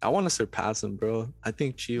 I want to surpass them, bro. I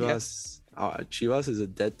think Yeah. Chivas is a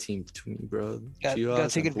dead team to me, bro. gotta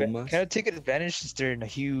Chivas take and Pumas. gotta take advantage since they're in a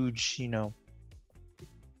huge,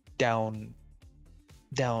 down.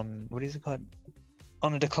 What is it called?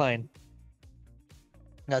 On a decline.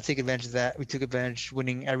 Gotta take advantage of that. We took advantage,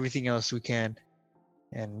 winning everything else we can,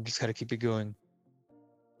 and just gotta keep it going.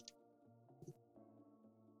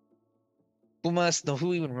 Pumas, no,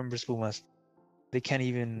 who even remembers Pumas? They can't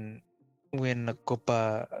even win a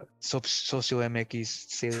Copa Socio MX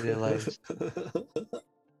to save their lives.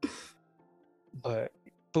 But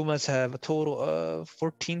Pumas have a total of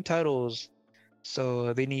 14 titles,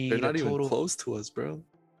 so they need They're not a even total. close to us, bro.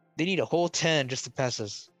 They need a whole 10 just to pass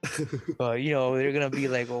us. But they're gonna be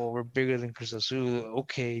like, "Oh, we're bigger than Cruz Azul."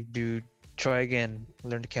 Okay, dude, try again.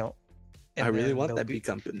 Learn to count. I really then want they'll that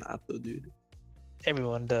bicampeonato, dude.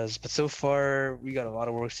 Everyone does, but so far we got a lot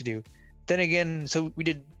of work to do. Then again, so we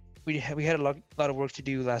had a lot of work to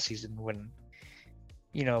do last season when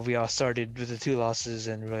we all started with the 2 losses,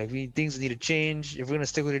 and we're like, things need to change. If we're gonna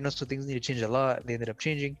stick with it, so things need to change a lot. They ended up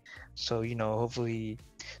changing, so hopefully,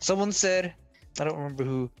 someone said, I don't remember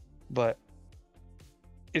who, but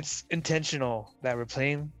it's intentional that we're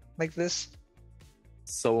playing like this.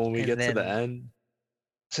 So when we And get to the then- end,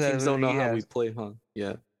 So teams that don't know how yeah, we play, huh?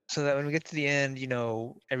 Yeah. so that when we get to the end,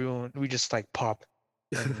 everyone, we just like pop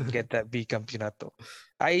and get that bicampeonato.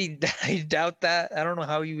 I doubt that. I don't know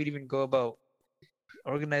how you would even go about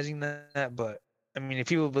organizing that, but I mean, if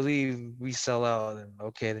people believe we sell out, then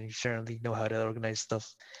okay, then you certainly know how to organize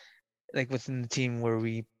stuff like within the team where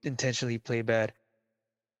we intentionally play bad.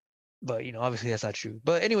 But obviously that's not true.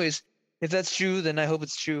 But anyways, if that's true, then I hope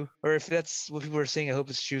it's true. Or if that's what people are saying, I hope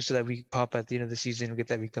it's true, so that we pop at the end of the season and get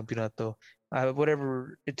that bicampeonato.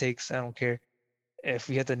 Whatever it takes, I don't care. If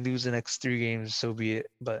we have to lose the next 3 games, so be it.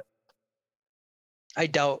 But I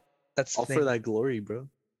doubt that's the All for thing. that glory, bro.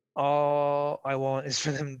 All I want is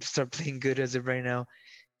for them to start playing good as of right now,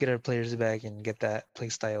 get our players back, and get that play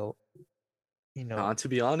style. To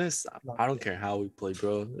be honest, I don't care how we play,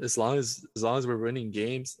 bro. As long as we're winning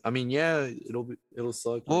games. I mean, yeah, it'll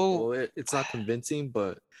suck. Well- It's not convincing,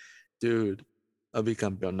 but dude, a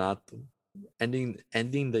bicampeonato.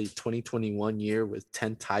 Ending the 2021 year with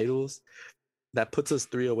 10 titles, that puts us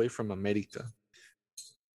 3 away from America.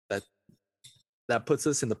 That puts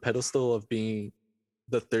us in the pedestal of being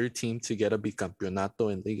the 3rd team to get a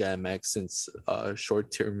bicampeonato in Liga MX since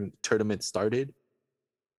short-term tournament started.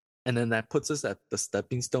 And then that puts us at the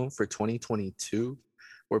stepping stone for 2022,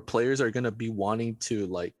 where players are going to be wanting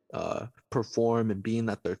to perform and being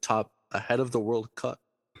at their top ahead of the World Cup.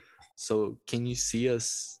 So can you see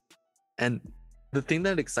us? And the thing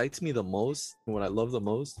that excites me the most, and what I love the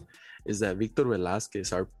most, is that Victor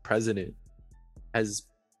Velasquez, our president,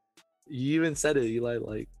 you even said it, Eli,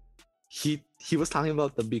 like he was talking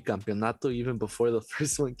about the bicampeonato even before the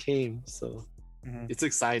first one came. So it's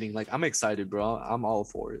exciting. Like, I'm excited, bro. I'm all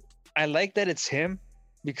for it. I like that it's him,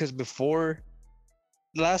 because before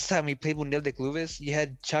last time we played Mundial de Clubes, you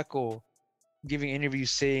had Chaco giving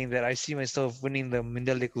interviews saying that I see myself winning the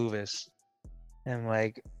Mundial de Clubes. And I'm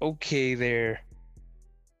like, okay,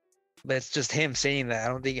 but it's just him saying that. I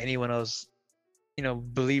don't think anyone else,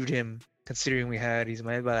 believed him, considering we had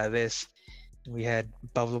Ismael Valadez and we had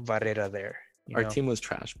Pablo Barrera there. Our team was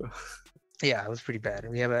trash, bro. Yeah, it was pretty bad.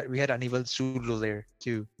 We had Aníbal Zurdo there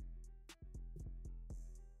too.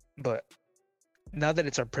 But now that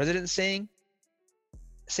it's our president saying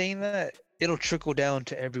that, it'll trickle down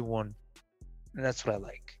to everyone, and that's what I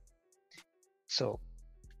like. So,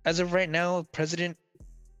 as of right now, president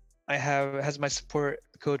has my support.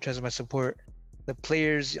 The coach has my support. The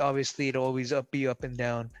players, obviously, it'll always be up and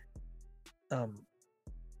down. But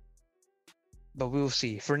we'll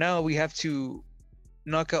see. For now, we have to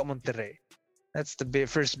knock out Monterrey. That's the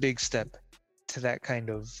first big step to that kind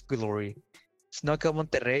of glory. Let's knock out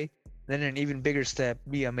Monterrey. Then an even bigger step,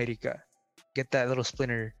 beat America. Get that little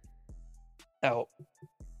splinter out.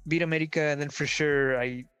 Beat America, and then for sure,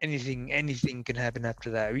 anything can happen after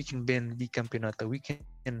that. We can win the campeonato. We can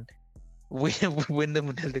win the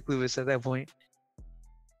Mundial de Clubes at that point.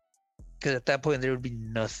 Because at that point, there would be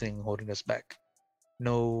nothing holding us back.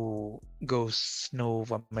 No ghosts, no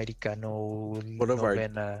America, no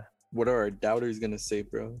Novena. What are our doubters gonna say,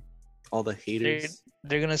 bro? All the haters.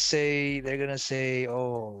 They're gonna say,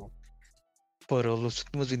 oh, pero los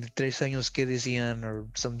últimos 23 años que decían, or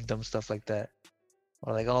some dumb stuff like that.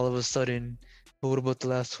 Or like all of a sudden, but what about the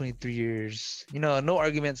last 23 years? No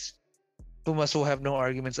arguments. Pumas will have no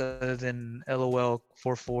arguments other than LOL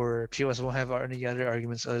 4-4. Chivas won't have any other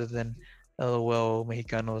arguments other than LOL,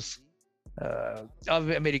 Mexicanos. Of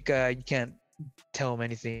America, you can't tell them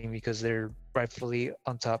anything because they're rightfully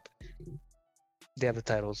on top. They have the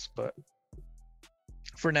titles, but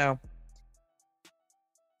for now,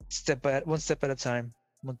 one step at a time.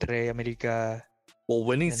 Monterrey, America. Well,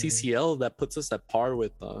 winning And- CCL, that puts us at par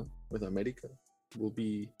with America. We'll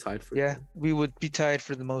be tied for Yeah, we would be tied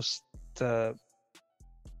for the most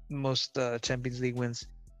Champions League wins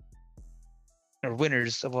or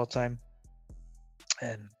winners of all time.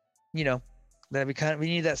 And that we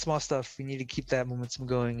need that small stuff. We need to keep that momentum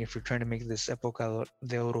going if we're trying to make this Época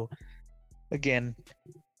de Oro again.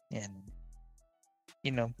 And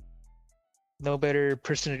no better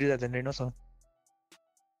person to do that than Reynoso.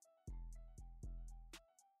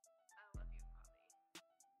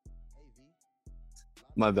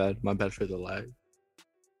 My bad for the lag.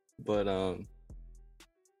 But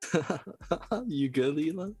you good,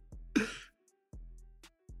 Elon?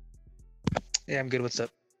 Yeah, I'm good. What's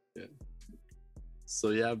up? Yeah.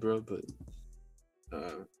 So yeah, bro, but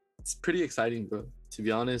it's pretty exciting, bro. To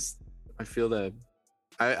be honest, I feel that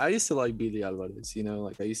I used to like Billy Alvarez,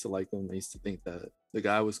 like I used to like him. I used to think that the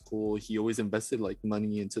guy was cool. He always invested like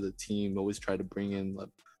money into the team, always tried to bring in like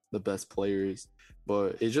the best players.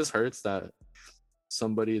 But it just hurts that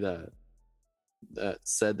somebody that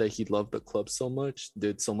said that he loved the club so much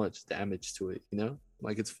did so much damage to it,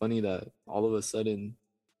 Like it's funny that all of a sudden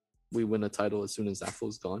we win a title as soon as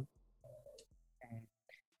Azul's gone.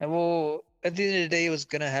 And well, at the end of the day, it was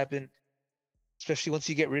gonna happen, especially once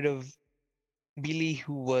you get rid of Billy,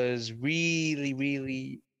 who was really,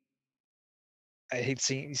 really, I hate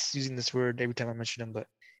using this word every time I mention him, but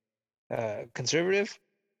conservative,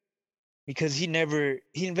 because he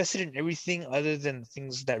invested in everything other than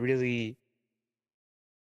things that really,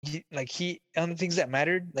 on the things that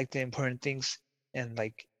mattered, like the important things, and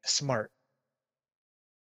like smart.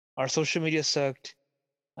 Our social media sucked.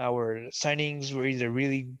 Our signings were either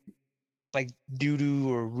really like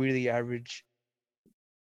doo-doo or really average.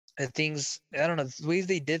 The things, I don't know, the ways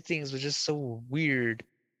they did things was just so weird.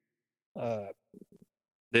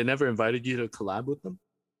 They never invited you to collab with them?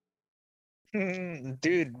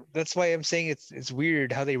 Dude, that's why I'm saying it's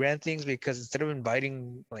weird how they ran things, because instead of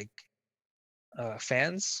inviting like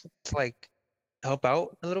fans to like help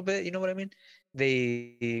out a little bit, you know what I mean?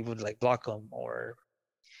 They would like block them. Or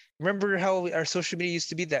remember how our social media used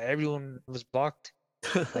to be that everyone was blocked?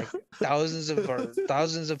 Like thousands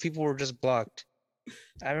of people were just blocked.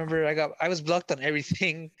 I remember I was blocked on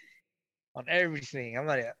everything. I'm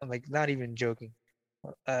like not even joking.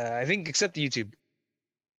 I think except YouTube.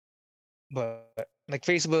 But like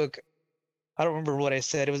Facebook, I don't remember what I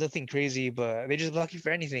said. It was nothing crazy, but they just block you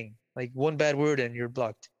for anything. Like one bad word and you're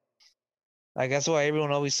blocked. Like that's why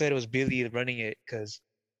everyone always said it was Billy running it, because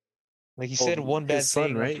like he said one bad his son,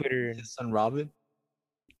 thing right? on Twitter. And his son Robin.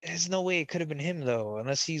 there's no way it could have been him though,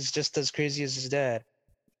 unless he's just as crazy as his dad.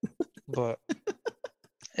 But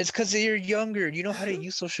it's because you're younger. You know how to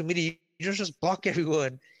use social media. You don't just block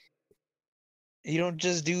everyone. You don't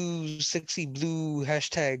just do sexy blue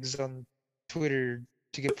hashtags on Twitter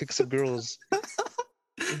to get pics of girls.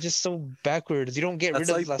 It's just so backwards. You don't get rid of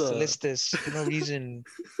like Las Celestes for no reason.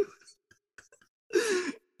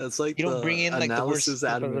 That's like you don't bring in like the worst analysis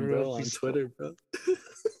admin, bro, on Twitter, bro.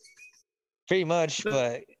 Pretty much,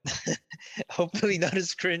 but hopefully not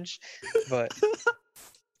as cringe. But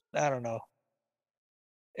I don't know.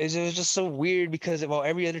 It was just so weird because while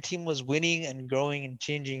every other team was winning and growing and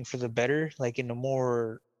changing for the better, like in a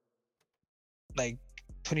more like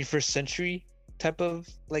 21st century type of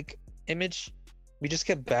like image, we just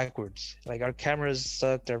kept backwards. Like our cameras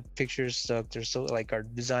sucked, our pictures sucked, our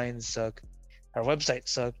designs suck, our website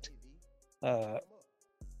sucked. It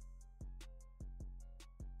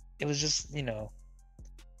was just, we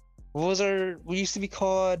used to be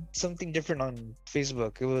called something different on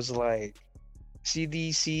Facebook. It was like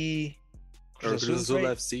CDC Cruz Azul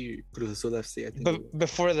FC, I think. But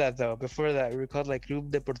before that, we were called like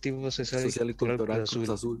Club Deportivo Social y Cultural Cruz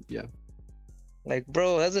Azul, yeah. Like,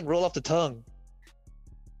 bro, that doesn't roll off the tongue.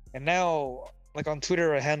 And now, like on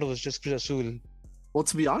Twitter, our handle is just Cruz Azul. Well,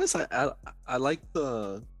 to be honest, I like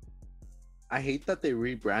I hate that they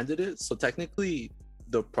rebranded it. So technically,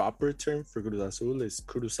 the proper term for Cruz Azul is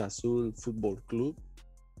Cruz Azul Football Club.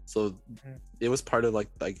 So it was part of like,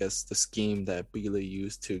 I guess, the scheme that Billy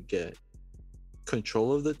used to get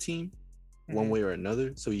control of the team one way or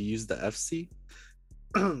another. So he used the FC.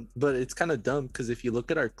 But it's kind of dumb because if you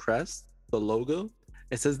look at our crest, the logo,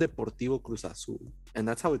 it says Deportivo Cruz Azul. And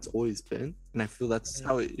that's how it's always been. And I feel that's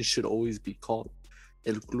how it should always be called.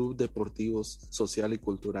 El Club Deportivo Social y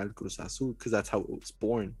Cultural Cruz Azul, because that's how it was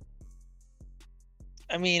born.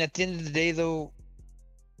 I mean, at the end of the day, though,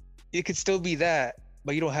 it could still be that,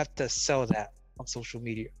 but you don't have to sell that on social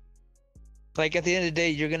media. Like at the end of the day,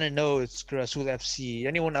 you're gonna know it's Azul FC.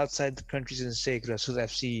 Anyone outside the country's gonna say Azul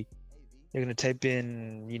FC. They're gonna type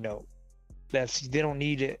in, the FC. They don't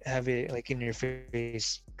need to have it like in your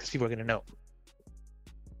face because people are gonna know.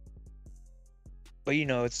 But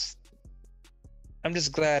it's. I'm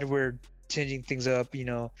just glad we're changing things up. We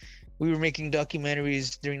were making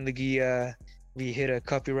documentaries during the Gia. We hit a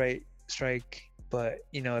copyright strike, but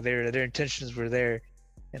their intentions were there,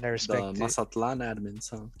 and I respect The it. Mazatlan admins,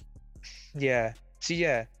 huh? Yeah. See,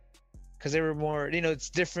 yeah, because they were more. It's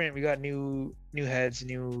different. We got new heads,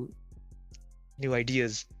 new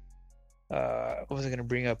ideas. What was I gonna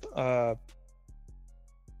bring up? I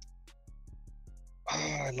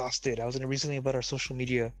lost it. I was gonna recently about our social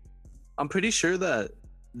media. I'm pretty sure that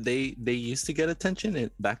they used to get attention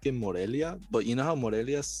back in Morelia, but you know how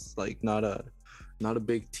Morelia's like not a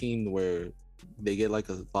big team where they get like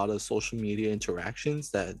a lot of social media interactions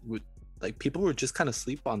that would like people would just kind of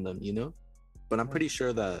sleep on them, But I'm pretty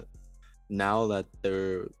sure that now that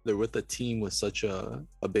they're with a team with such a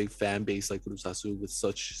big fan base like Cruz Azul with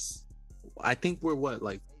such, I think we're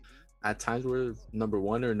like at times we're number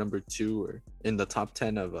 1 or number 2 or in the top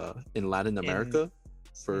 10 of in Latin America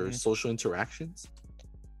for social interactions.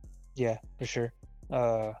 Yeah, for sure.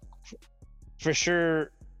 For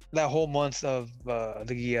sure, that whole month of the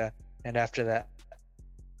Gia and after that.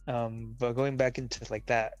 But going back into like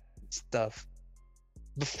that stuff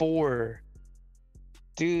before,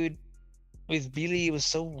 dude, with Billy, it was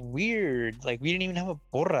so weird. Like we didn't even have a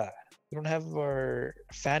porra. We don't have our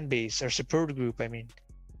fan base, our support group. I mean,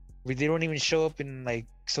 they don't even show up in like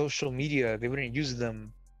social media. They wouldn't use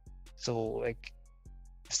them. So like,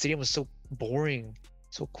 the stadium was so boring,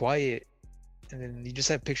 so quiet, and then you just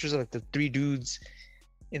have pictures of like the 3 dudes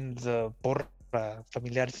in the porra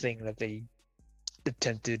familiar thing that they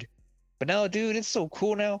attempted. But now, dude, it's so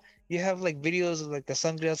cool now. You have like videos of like the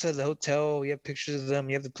sangre outside the hotel. You have pictures of them.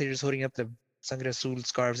 You have the players holding up the sangre azul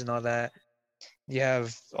scarves and all that. You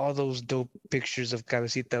have all those dope pictures of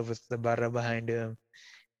Cabecita with the barra behind him.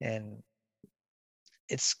 And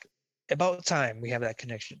it's about time we have that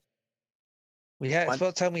connection. It's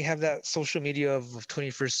about time we have that social media of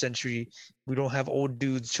 21st century. We don't have old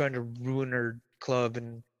dudes trying to ruin our club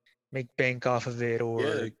and make bank off of it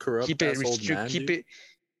or keep it restricted.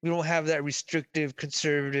 We don't have that restrictive,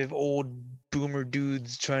 conservative, old boomer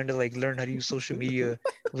dudes trying to like learn how to use social media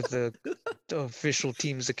with the official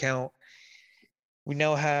team's account. We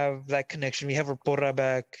now have that connection. We have our porra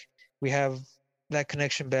back. We have that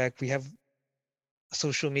connection back. We have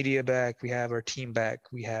social media back. We have our team back.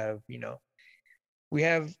 We have, we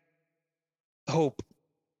have hope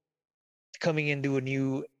coming into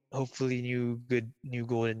a hopefully new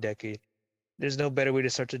golden decade. There's no better way to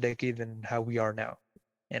start the decade than how we are now.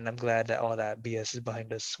 And I'm glad that all that BS is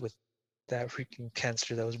behind us with that freaking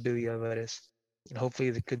cancer that was Billy Alvarez. And hopefully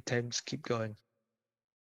the good times keep going.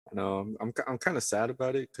 No, I'm kind of sad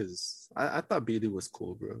about it because I thought Billy was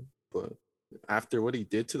cool, bro. But after what he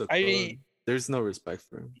did to the club, there's no respect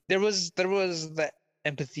for him. There was that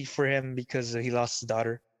empathy for him because he lost his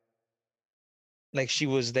daughter. Like she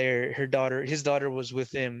was there, his daughter was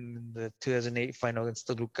with him in the 2008 final against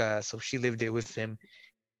Toluca, so she lived it with him.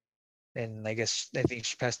 And I think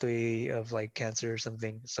she passed away of like cancer or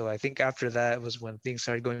something. So I think after that was when things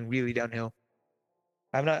started going really downhill.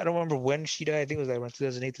 I don't remember when she died. I think it was like around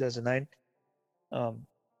 2008, 2009.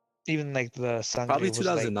 Even like the sangre probably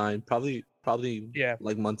 2009, like, probably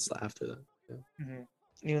like months after that. Yeah. Mm-hmm.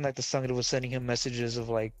 Even like the sangre was sending him messages of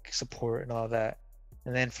like support and all that.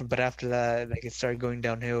 And then but after that, like it started going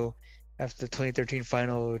downhill. After the 2013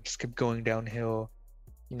 final, it just kept going downhill.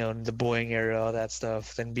 The Boeing era, all that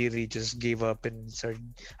stuff. Then Billy just gave up and started.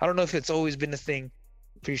 I don't know if it's always been a thing.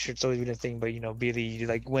 Pretty sure it's always been a thing, but Billy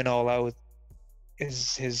like went all out with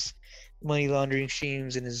his money laundering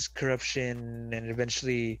schemes and his corruption, and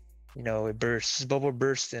eventually, it burst. His bubble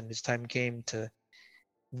burst, and his time came to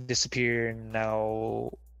disappear. And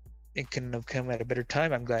now it couldn't have come at a better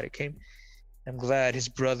time. I'm glad it came. I'm glad his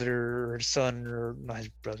brother or his son, or not his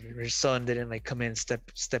brother, his son didn't like come in,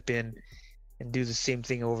 step in, and do the same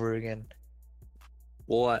thing over again.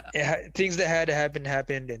 Well, things that had to happen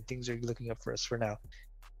happened, and things are looking up for us for now.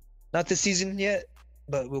 Not this season yet,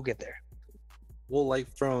 but we'll get there. Well, like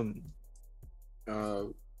from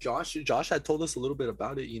Josh had told us a little bit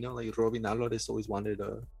about it. Like Robin Alvarez always wanted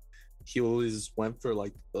he always went for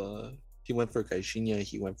like he went for Caixinha,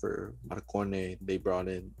 he went for Marcone.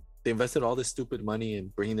 They invested all this stupid money in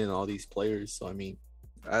bringing in all these players. So I mean,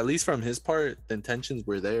 at least from his part, the intentions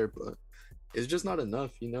were there, but it's just not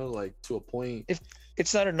enough, like to a point. If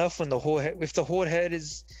it's not enough when the whole head, if the whole head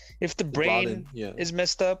is, if the brain rotten, yeah. is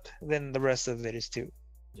messed up, then the rest of it is too.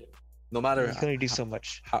 No matter You can only do so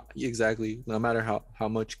much. how exactly, no matter how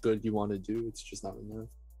much good you want to do, it's just not enough.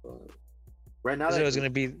 But right now, There's always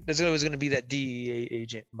gonna be that DEA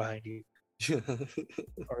agent behind you,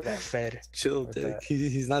 or that Fed. chill, or Dick. that-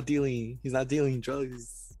 He's not dealing drugs.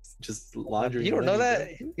 He's just laundering. You don't know money,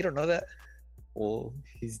 that. bro. You don't know that. Well,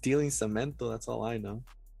 he's dealing cemento. That's all I know.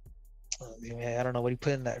 I don't know what he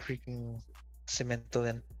put in that freaking cemento.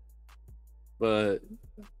 Then But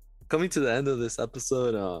coming to the end of this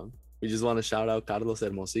episode, we just want to shout out Carlos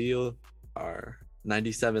Hermosillo, our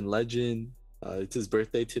 97 legend. It's his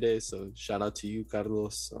birthday today, so shout out to you,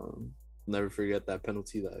 Carlos. Never forget that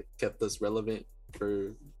penalty that kept us relevant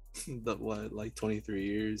for 23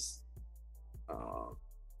 years.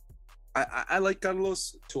 I like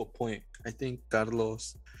Carlos to a point. I think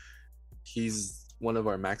Carlos, he's one of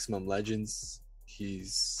our maximum legends.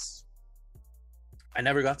 I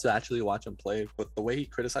never got to actually watch him play, but the way he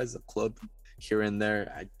criticized the club here and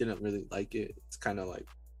there, I didn't really like it. It's kind of like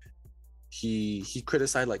he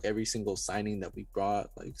criticized like every single signing that we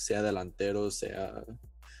brought, like sea delantero, sea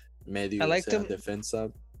medio, I liked sea him.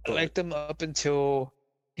 defensa. I liked him up until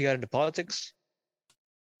he got into politics.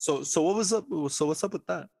 So what's up with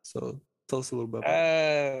that? So tell us a little bit about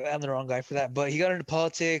it. I'm the wrong guy for that, but he got into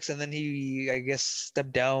politics and then he, I guess,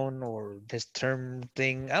 stepped down or his term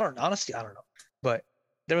thing. I don't know. But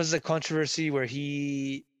there was a controversy where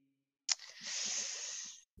there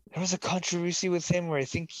was a controversy with him where I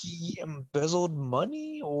think he embezzled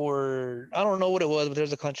money, or I don't know what it was, but there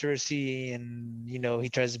was a controversy and, he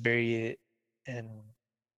tries to bury it. And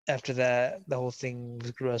after that, the whole thing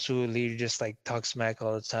with Cruz Azul, he just like talks smack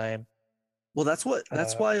all the time. Well, that's why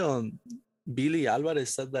Billy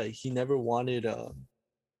Alvarez said that he never wanted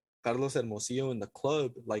Carlos Hermosillo in the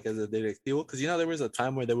club, like as a directivo, because there was a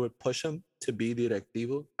time where they would push him to be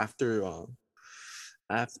directivo after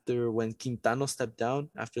when Quintano stepped down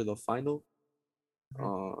after the final.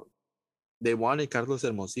 They wanted Carlos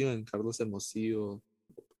Hermosillo, and Carlos Hermosillo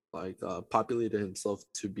populated himself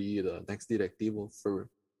to be the next directivo for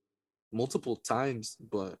multiple times,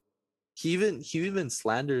 but he even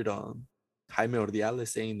slandered Jaime Ordiales,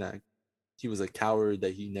 saying that he was a coward,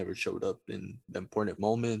 that he never showed up in the important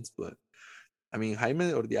moments. But I mean,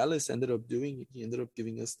 Jaime Ordiales ended up giving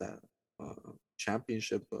us that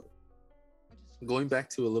championship. But going back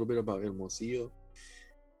to a little bit about Hermosillo,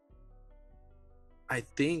 I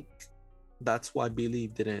think that's why Billy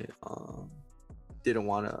didn't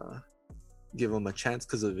want to give him a chance,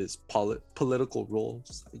 because of his political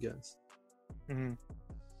roles, I guess. Mm-hmm.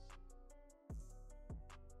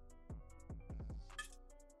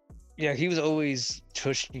 Yeah, he was always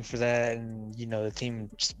pushing for that, and the team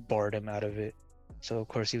just barred him out of it. So of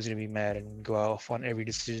course he was gonna be mad and go off on every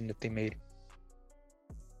decision that they made.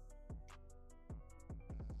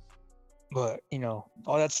 But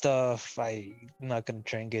all that stuff, I'm not gonna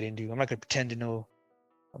try and get into. I'm not gonna pretend to know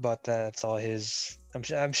about that. It's all his.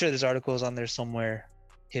 I'm sure there's articles on there somewhere,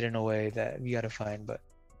 hidden away, that we gotta find. But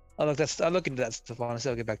I'll look into that stuff. Honestly,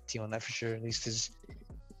 I'll get back to you on that for sure. At least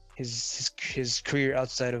his career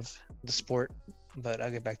outside of the sport, but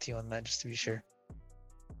I'll get back to you on that just to be sure.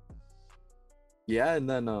 Yeah, and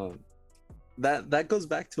then that goes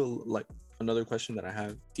back to like another question that I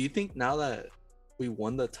have. Do you think now that we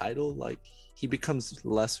won the title, like he becomes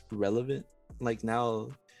less relevant? Like now,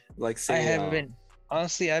 like say I haven't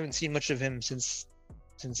seen much of him since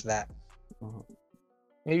that.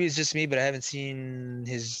 Maybe it's just me, but I haven't seen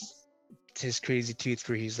his crazy tweets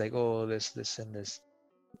where he's like, oh, this and this.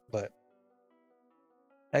 But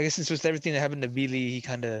I guess since with everything that happened to Billy, he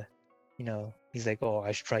kind of, he's like, oh,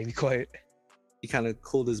 I should probably be quiet. He kind of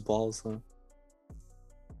cooled his balls, huh?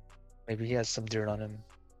 Maybe he has some dirt on him.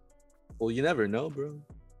 Well, you never know, bro.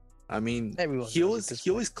 I mean, Everyone he knows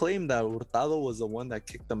always claimed that Hurtado was the one that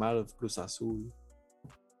kicked him out of Cruz Azul.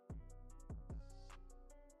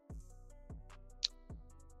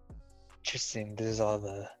 Interesting. This is all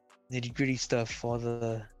the nitty-gritty stuff, all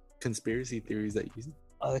the conspiracy theories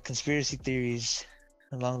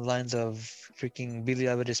along the lines of freaking Billy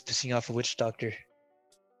Alvarez pissing off a witch doctor.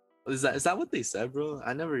 Is that what they said, bro?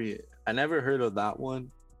 I never heard of that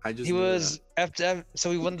one. He was after,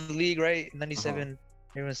 so we won the league, right? In '97.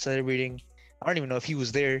 Everyone's celebrating. I don't even know if he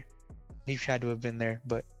was there. He had to have been there,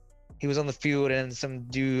 but he was on the field and some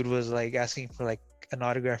dude was like asking for like an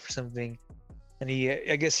autograph or something, and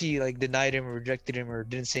I guess he like denied him or rejected him or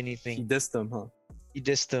didn't say anything. He dissed him, huh? He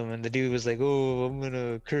dissed him, and the dude was like, "Oh, I'm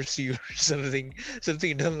gonna curse you" or something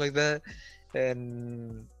dumb like that,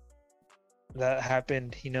 and that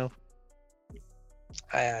happened,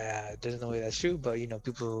 There's no way that's true, but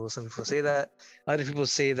some people say that. Other people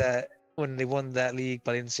say that when they won that league,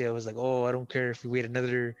 Valencia was like, "Oh, I don't care if we wait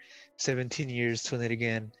another 17 years to win it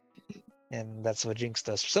again," and that's what jinxed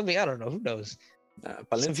us. Something I don't know. Who knows? Some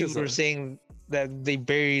Valencia's people were saying that they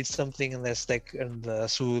buried something in the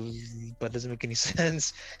Azul, but it doesn't make any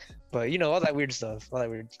sense. But all that weird stuff, all that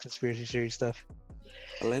weird conspiracy theory stuff.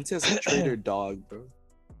 Valencia's a traitor dog, bro.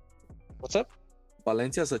 What's up?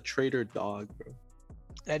 Valencia's a traitor dog, bro.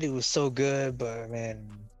 That dude was so good, but man,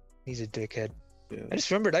 he's a dickhead. Yeah. I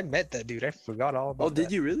just remembered I met that dude. I forgot all about that.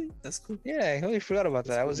 Did you really? That's cool. Yeah, I totally forgot about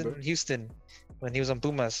that. I was cool, in Houston when he was on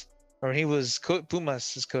Pumas, or he was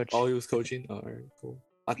Pumas' coach. Oh, he was coaching. All right, cool.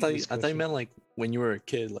 I thought you meant like when you were a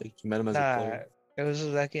kid, like you met him as a player. It was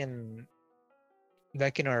back in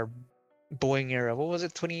our Boeing era. What was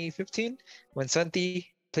it? 2015 when Santi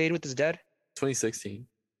played with his dad. 2016.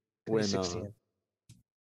 2016.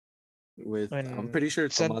 I'm pretty sure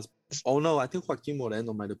Tomas. Oh no, I think Joaquin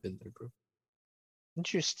Moreno might have been there, bro.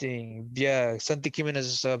 Interesting. Yeah, Santi came in as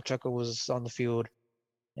a sub. Chaco was on the field,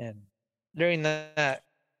 and during that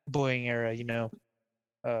Boeing era,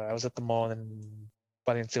 I was at the mall and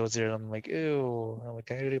Valencia was there. And I'm like, ew. I'm like,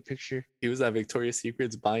 can I get a picture? He was at Victoria's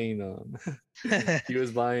Secrets buying he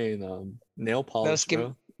was buying nail polish,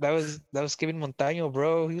 bro. That was Kevin Montaño,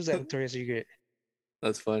 bro. He was at Victoria's Secret.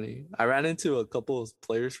 That's funny. I ran into a couple of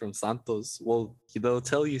players from Santos. Well, the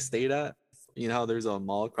hotel you stayed at, how there's a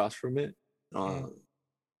mall across from it.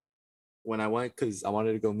 When I went, because I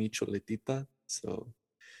wanted to go meet Choletita, so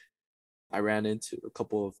I ran into a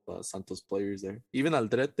couple of Santos players there. Even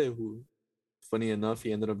Aldrete, who, funny enough,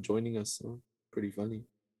 he ended up joining us. So pretty funny.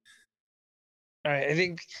 All right, I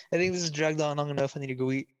think this is dragged on long enough. I need to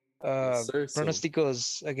go eat. Yes, sir,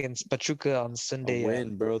 Pronosticos against Pachuca on Sunday. A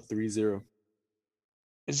win, bro. 3-0.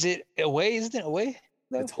 Is it away? Isn't it away?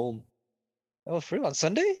 No? It's home. Oh, for real? On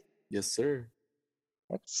Sunday? Yes, sir.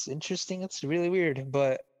 That's interesting. That's really weird.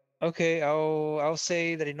 But okay, I'll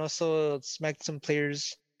say that Reynoso smacked some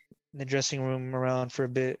players in the dressing room around for a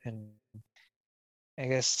bit, and I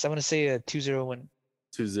guess I'm gonna say a 2-0 win.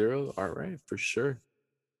 2-0? All right, for sure.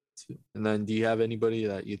 And then do you have anybody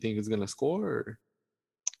that you think is gonna score?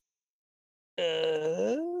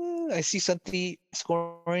 I see Santi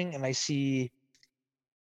scoring, and I see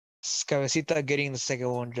Cabecita getting the second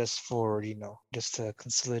one just for, just to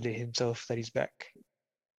consolidate himself that he's back.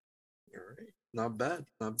 All right. Not bad.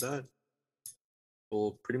 Not bad.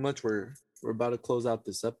 Well, pretty much we're about to close out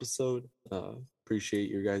this episode. Appreciate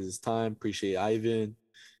your guys' time. Appreciate Ivan.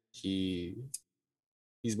 He's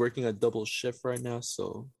working a double shift right now,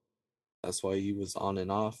 so that's why he was on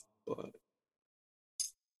and off.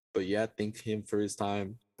 But yeah, thank him for his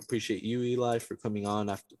time. Appreciate you, Eli, for coming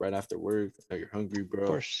on right after work. I know you're hungry, bro. Of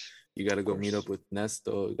course. You gotta go meet up with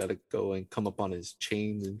Nesto. You gotta go and come up on his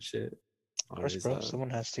chains and shit. Of course, bro. Someone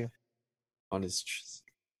has to. On his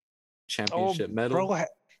championship medal. Bro,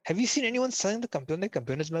 have you seen anyone selling the Campeón de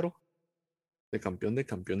Campeones medal? The Campeón de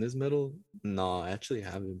Campeones medal? No, I actually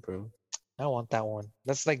haven't, bro. I want that one.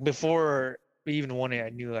 That's like before we even won it. I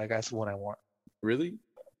knew that's the one I want. Really?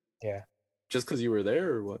 Yeah. Just because you were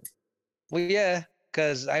there, or what? Well, yeah,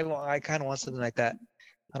 because I kind of want something like that.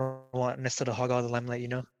 I don't want Ernesto to hog all the limelight,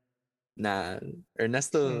 Nah,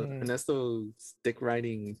 Ernesto stick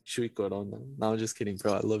riding Chuy Corona. No, I'm just kidding,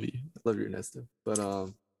 bro. I love you. I love you, Ernesto. But I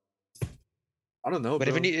don't know. But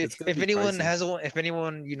bro. if anyone has one, if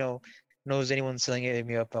anyone knows anyone selling it, hit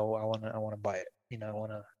me up. I wanna buy it. I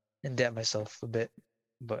wanna indebt myself a bit.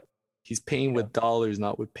 But he's paying with dollars,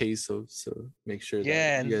 not with pesos. So make sure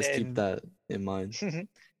that you guys keep that in mind.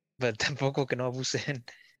 But tampoco que no abusen.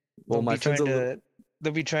 Well,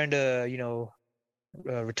 They'll be trying to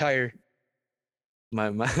retire.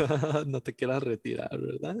 No te quieras retirar,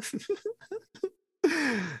 ¿verdad?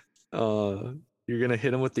 You're gonna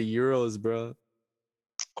hit him with the euros, bro. Of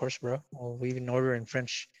course, bro. Well, we even order in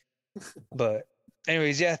French. But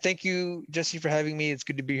anyways, yeah, thank you, Jesse, for having me. It's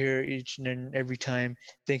good to be here each and every time.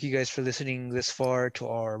 Thank you guys for listening this far to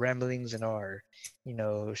our ramblings and our,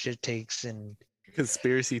 shit takes and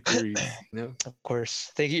conspiracy theories. Of course.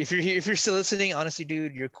 Thank you. If you're still listening, honestly,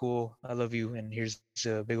 dude, you're cool. I love you, and here's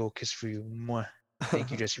a big old kiss for you. Mwah.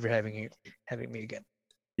 Thank you, Jesse, for having me again.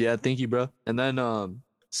 Yeah, thank you, bro. And then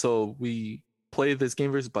so we play this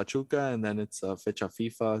game versus Pachuca, and then it's fecha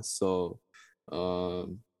FIFA. So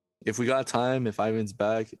if we got time, if Ivan's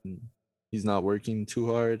back and he's not working too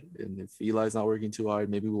hard, and if Eli's not working too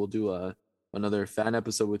hard, maybe we'll do another fan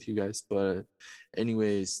episode with you guys. But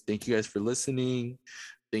anyways, thank you guys for listening.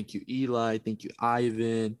 Thank you, Eli. Thank you,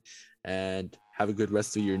 Ivan. And have a good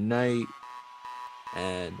rest of your night.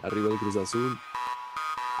 And arriba el Cruz Azul.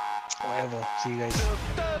 Whatever. See you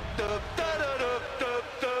guys.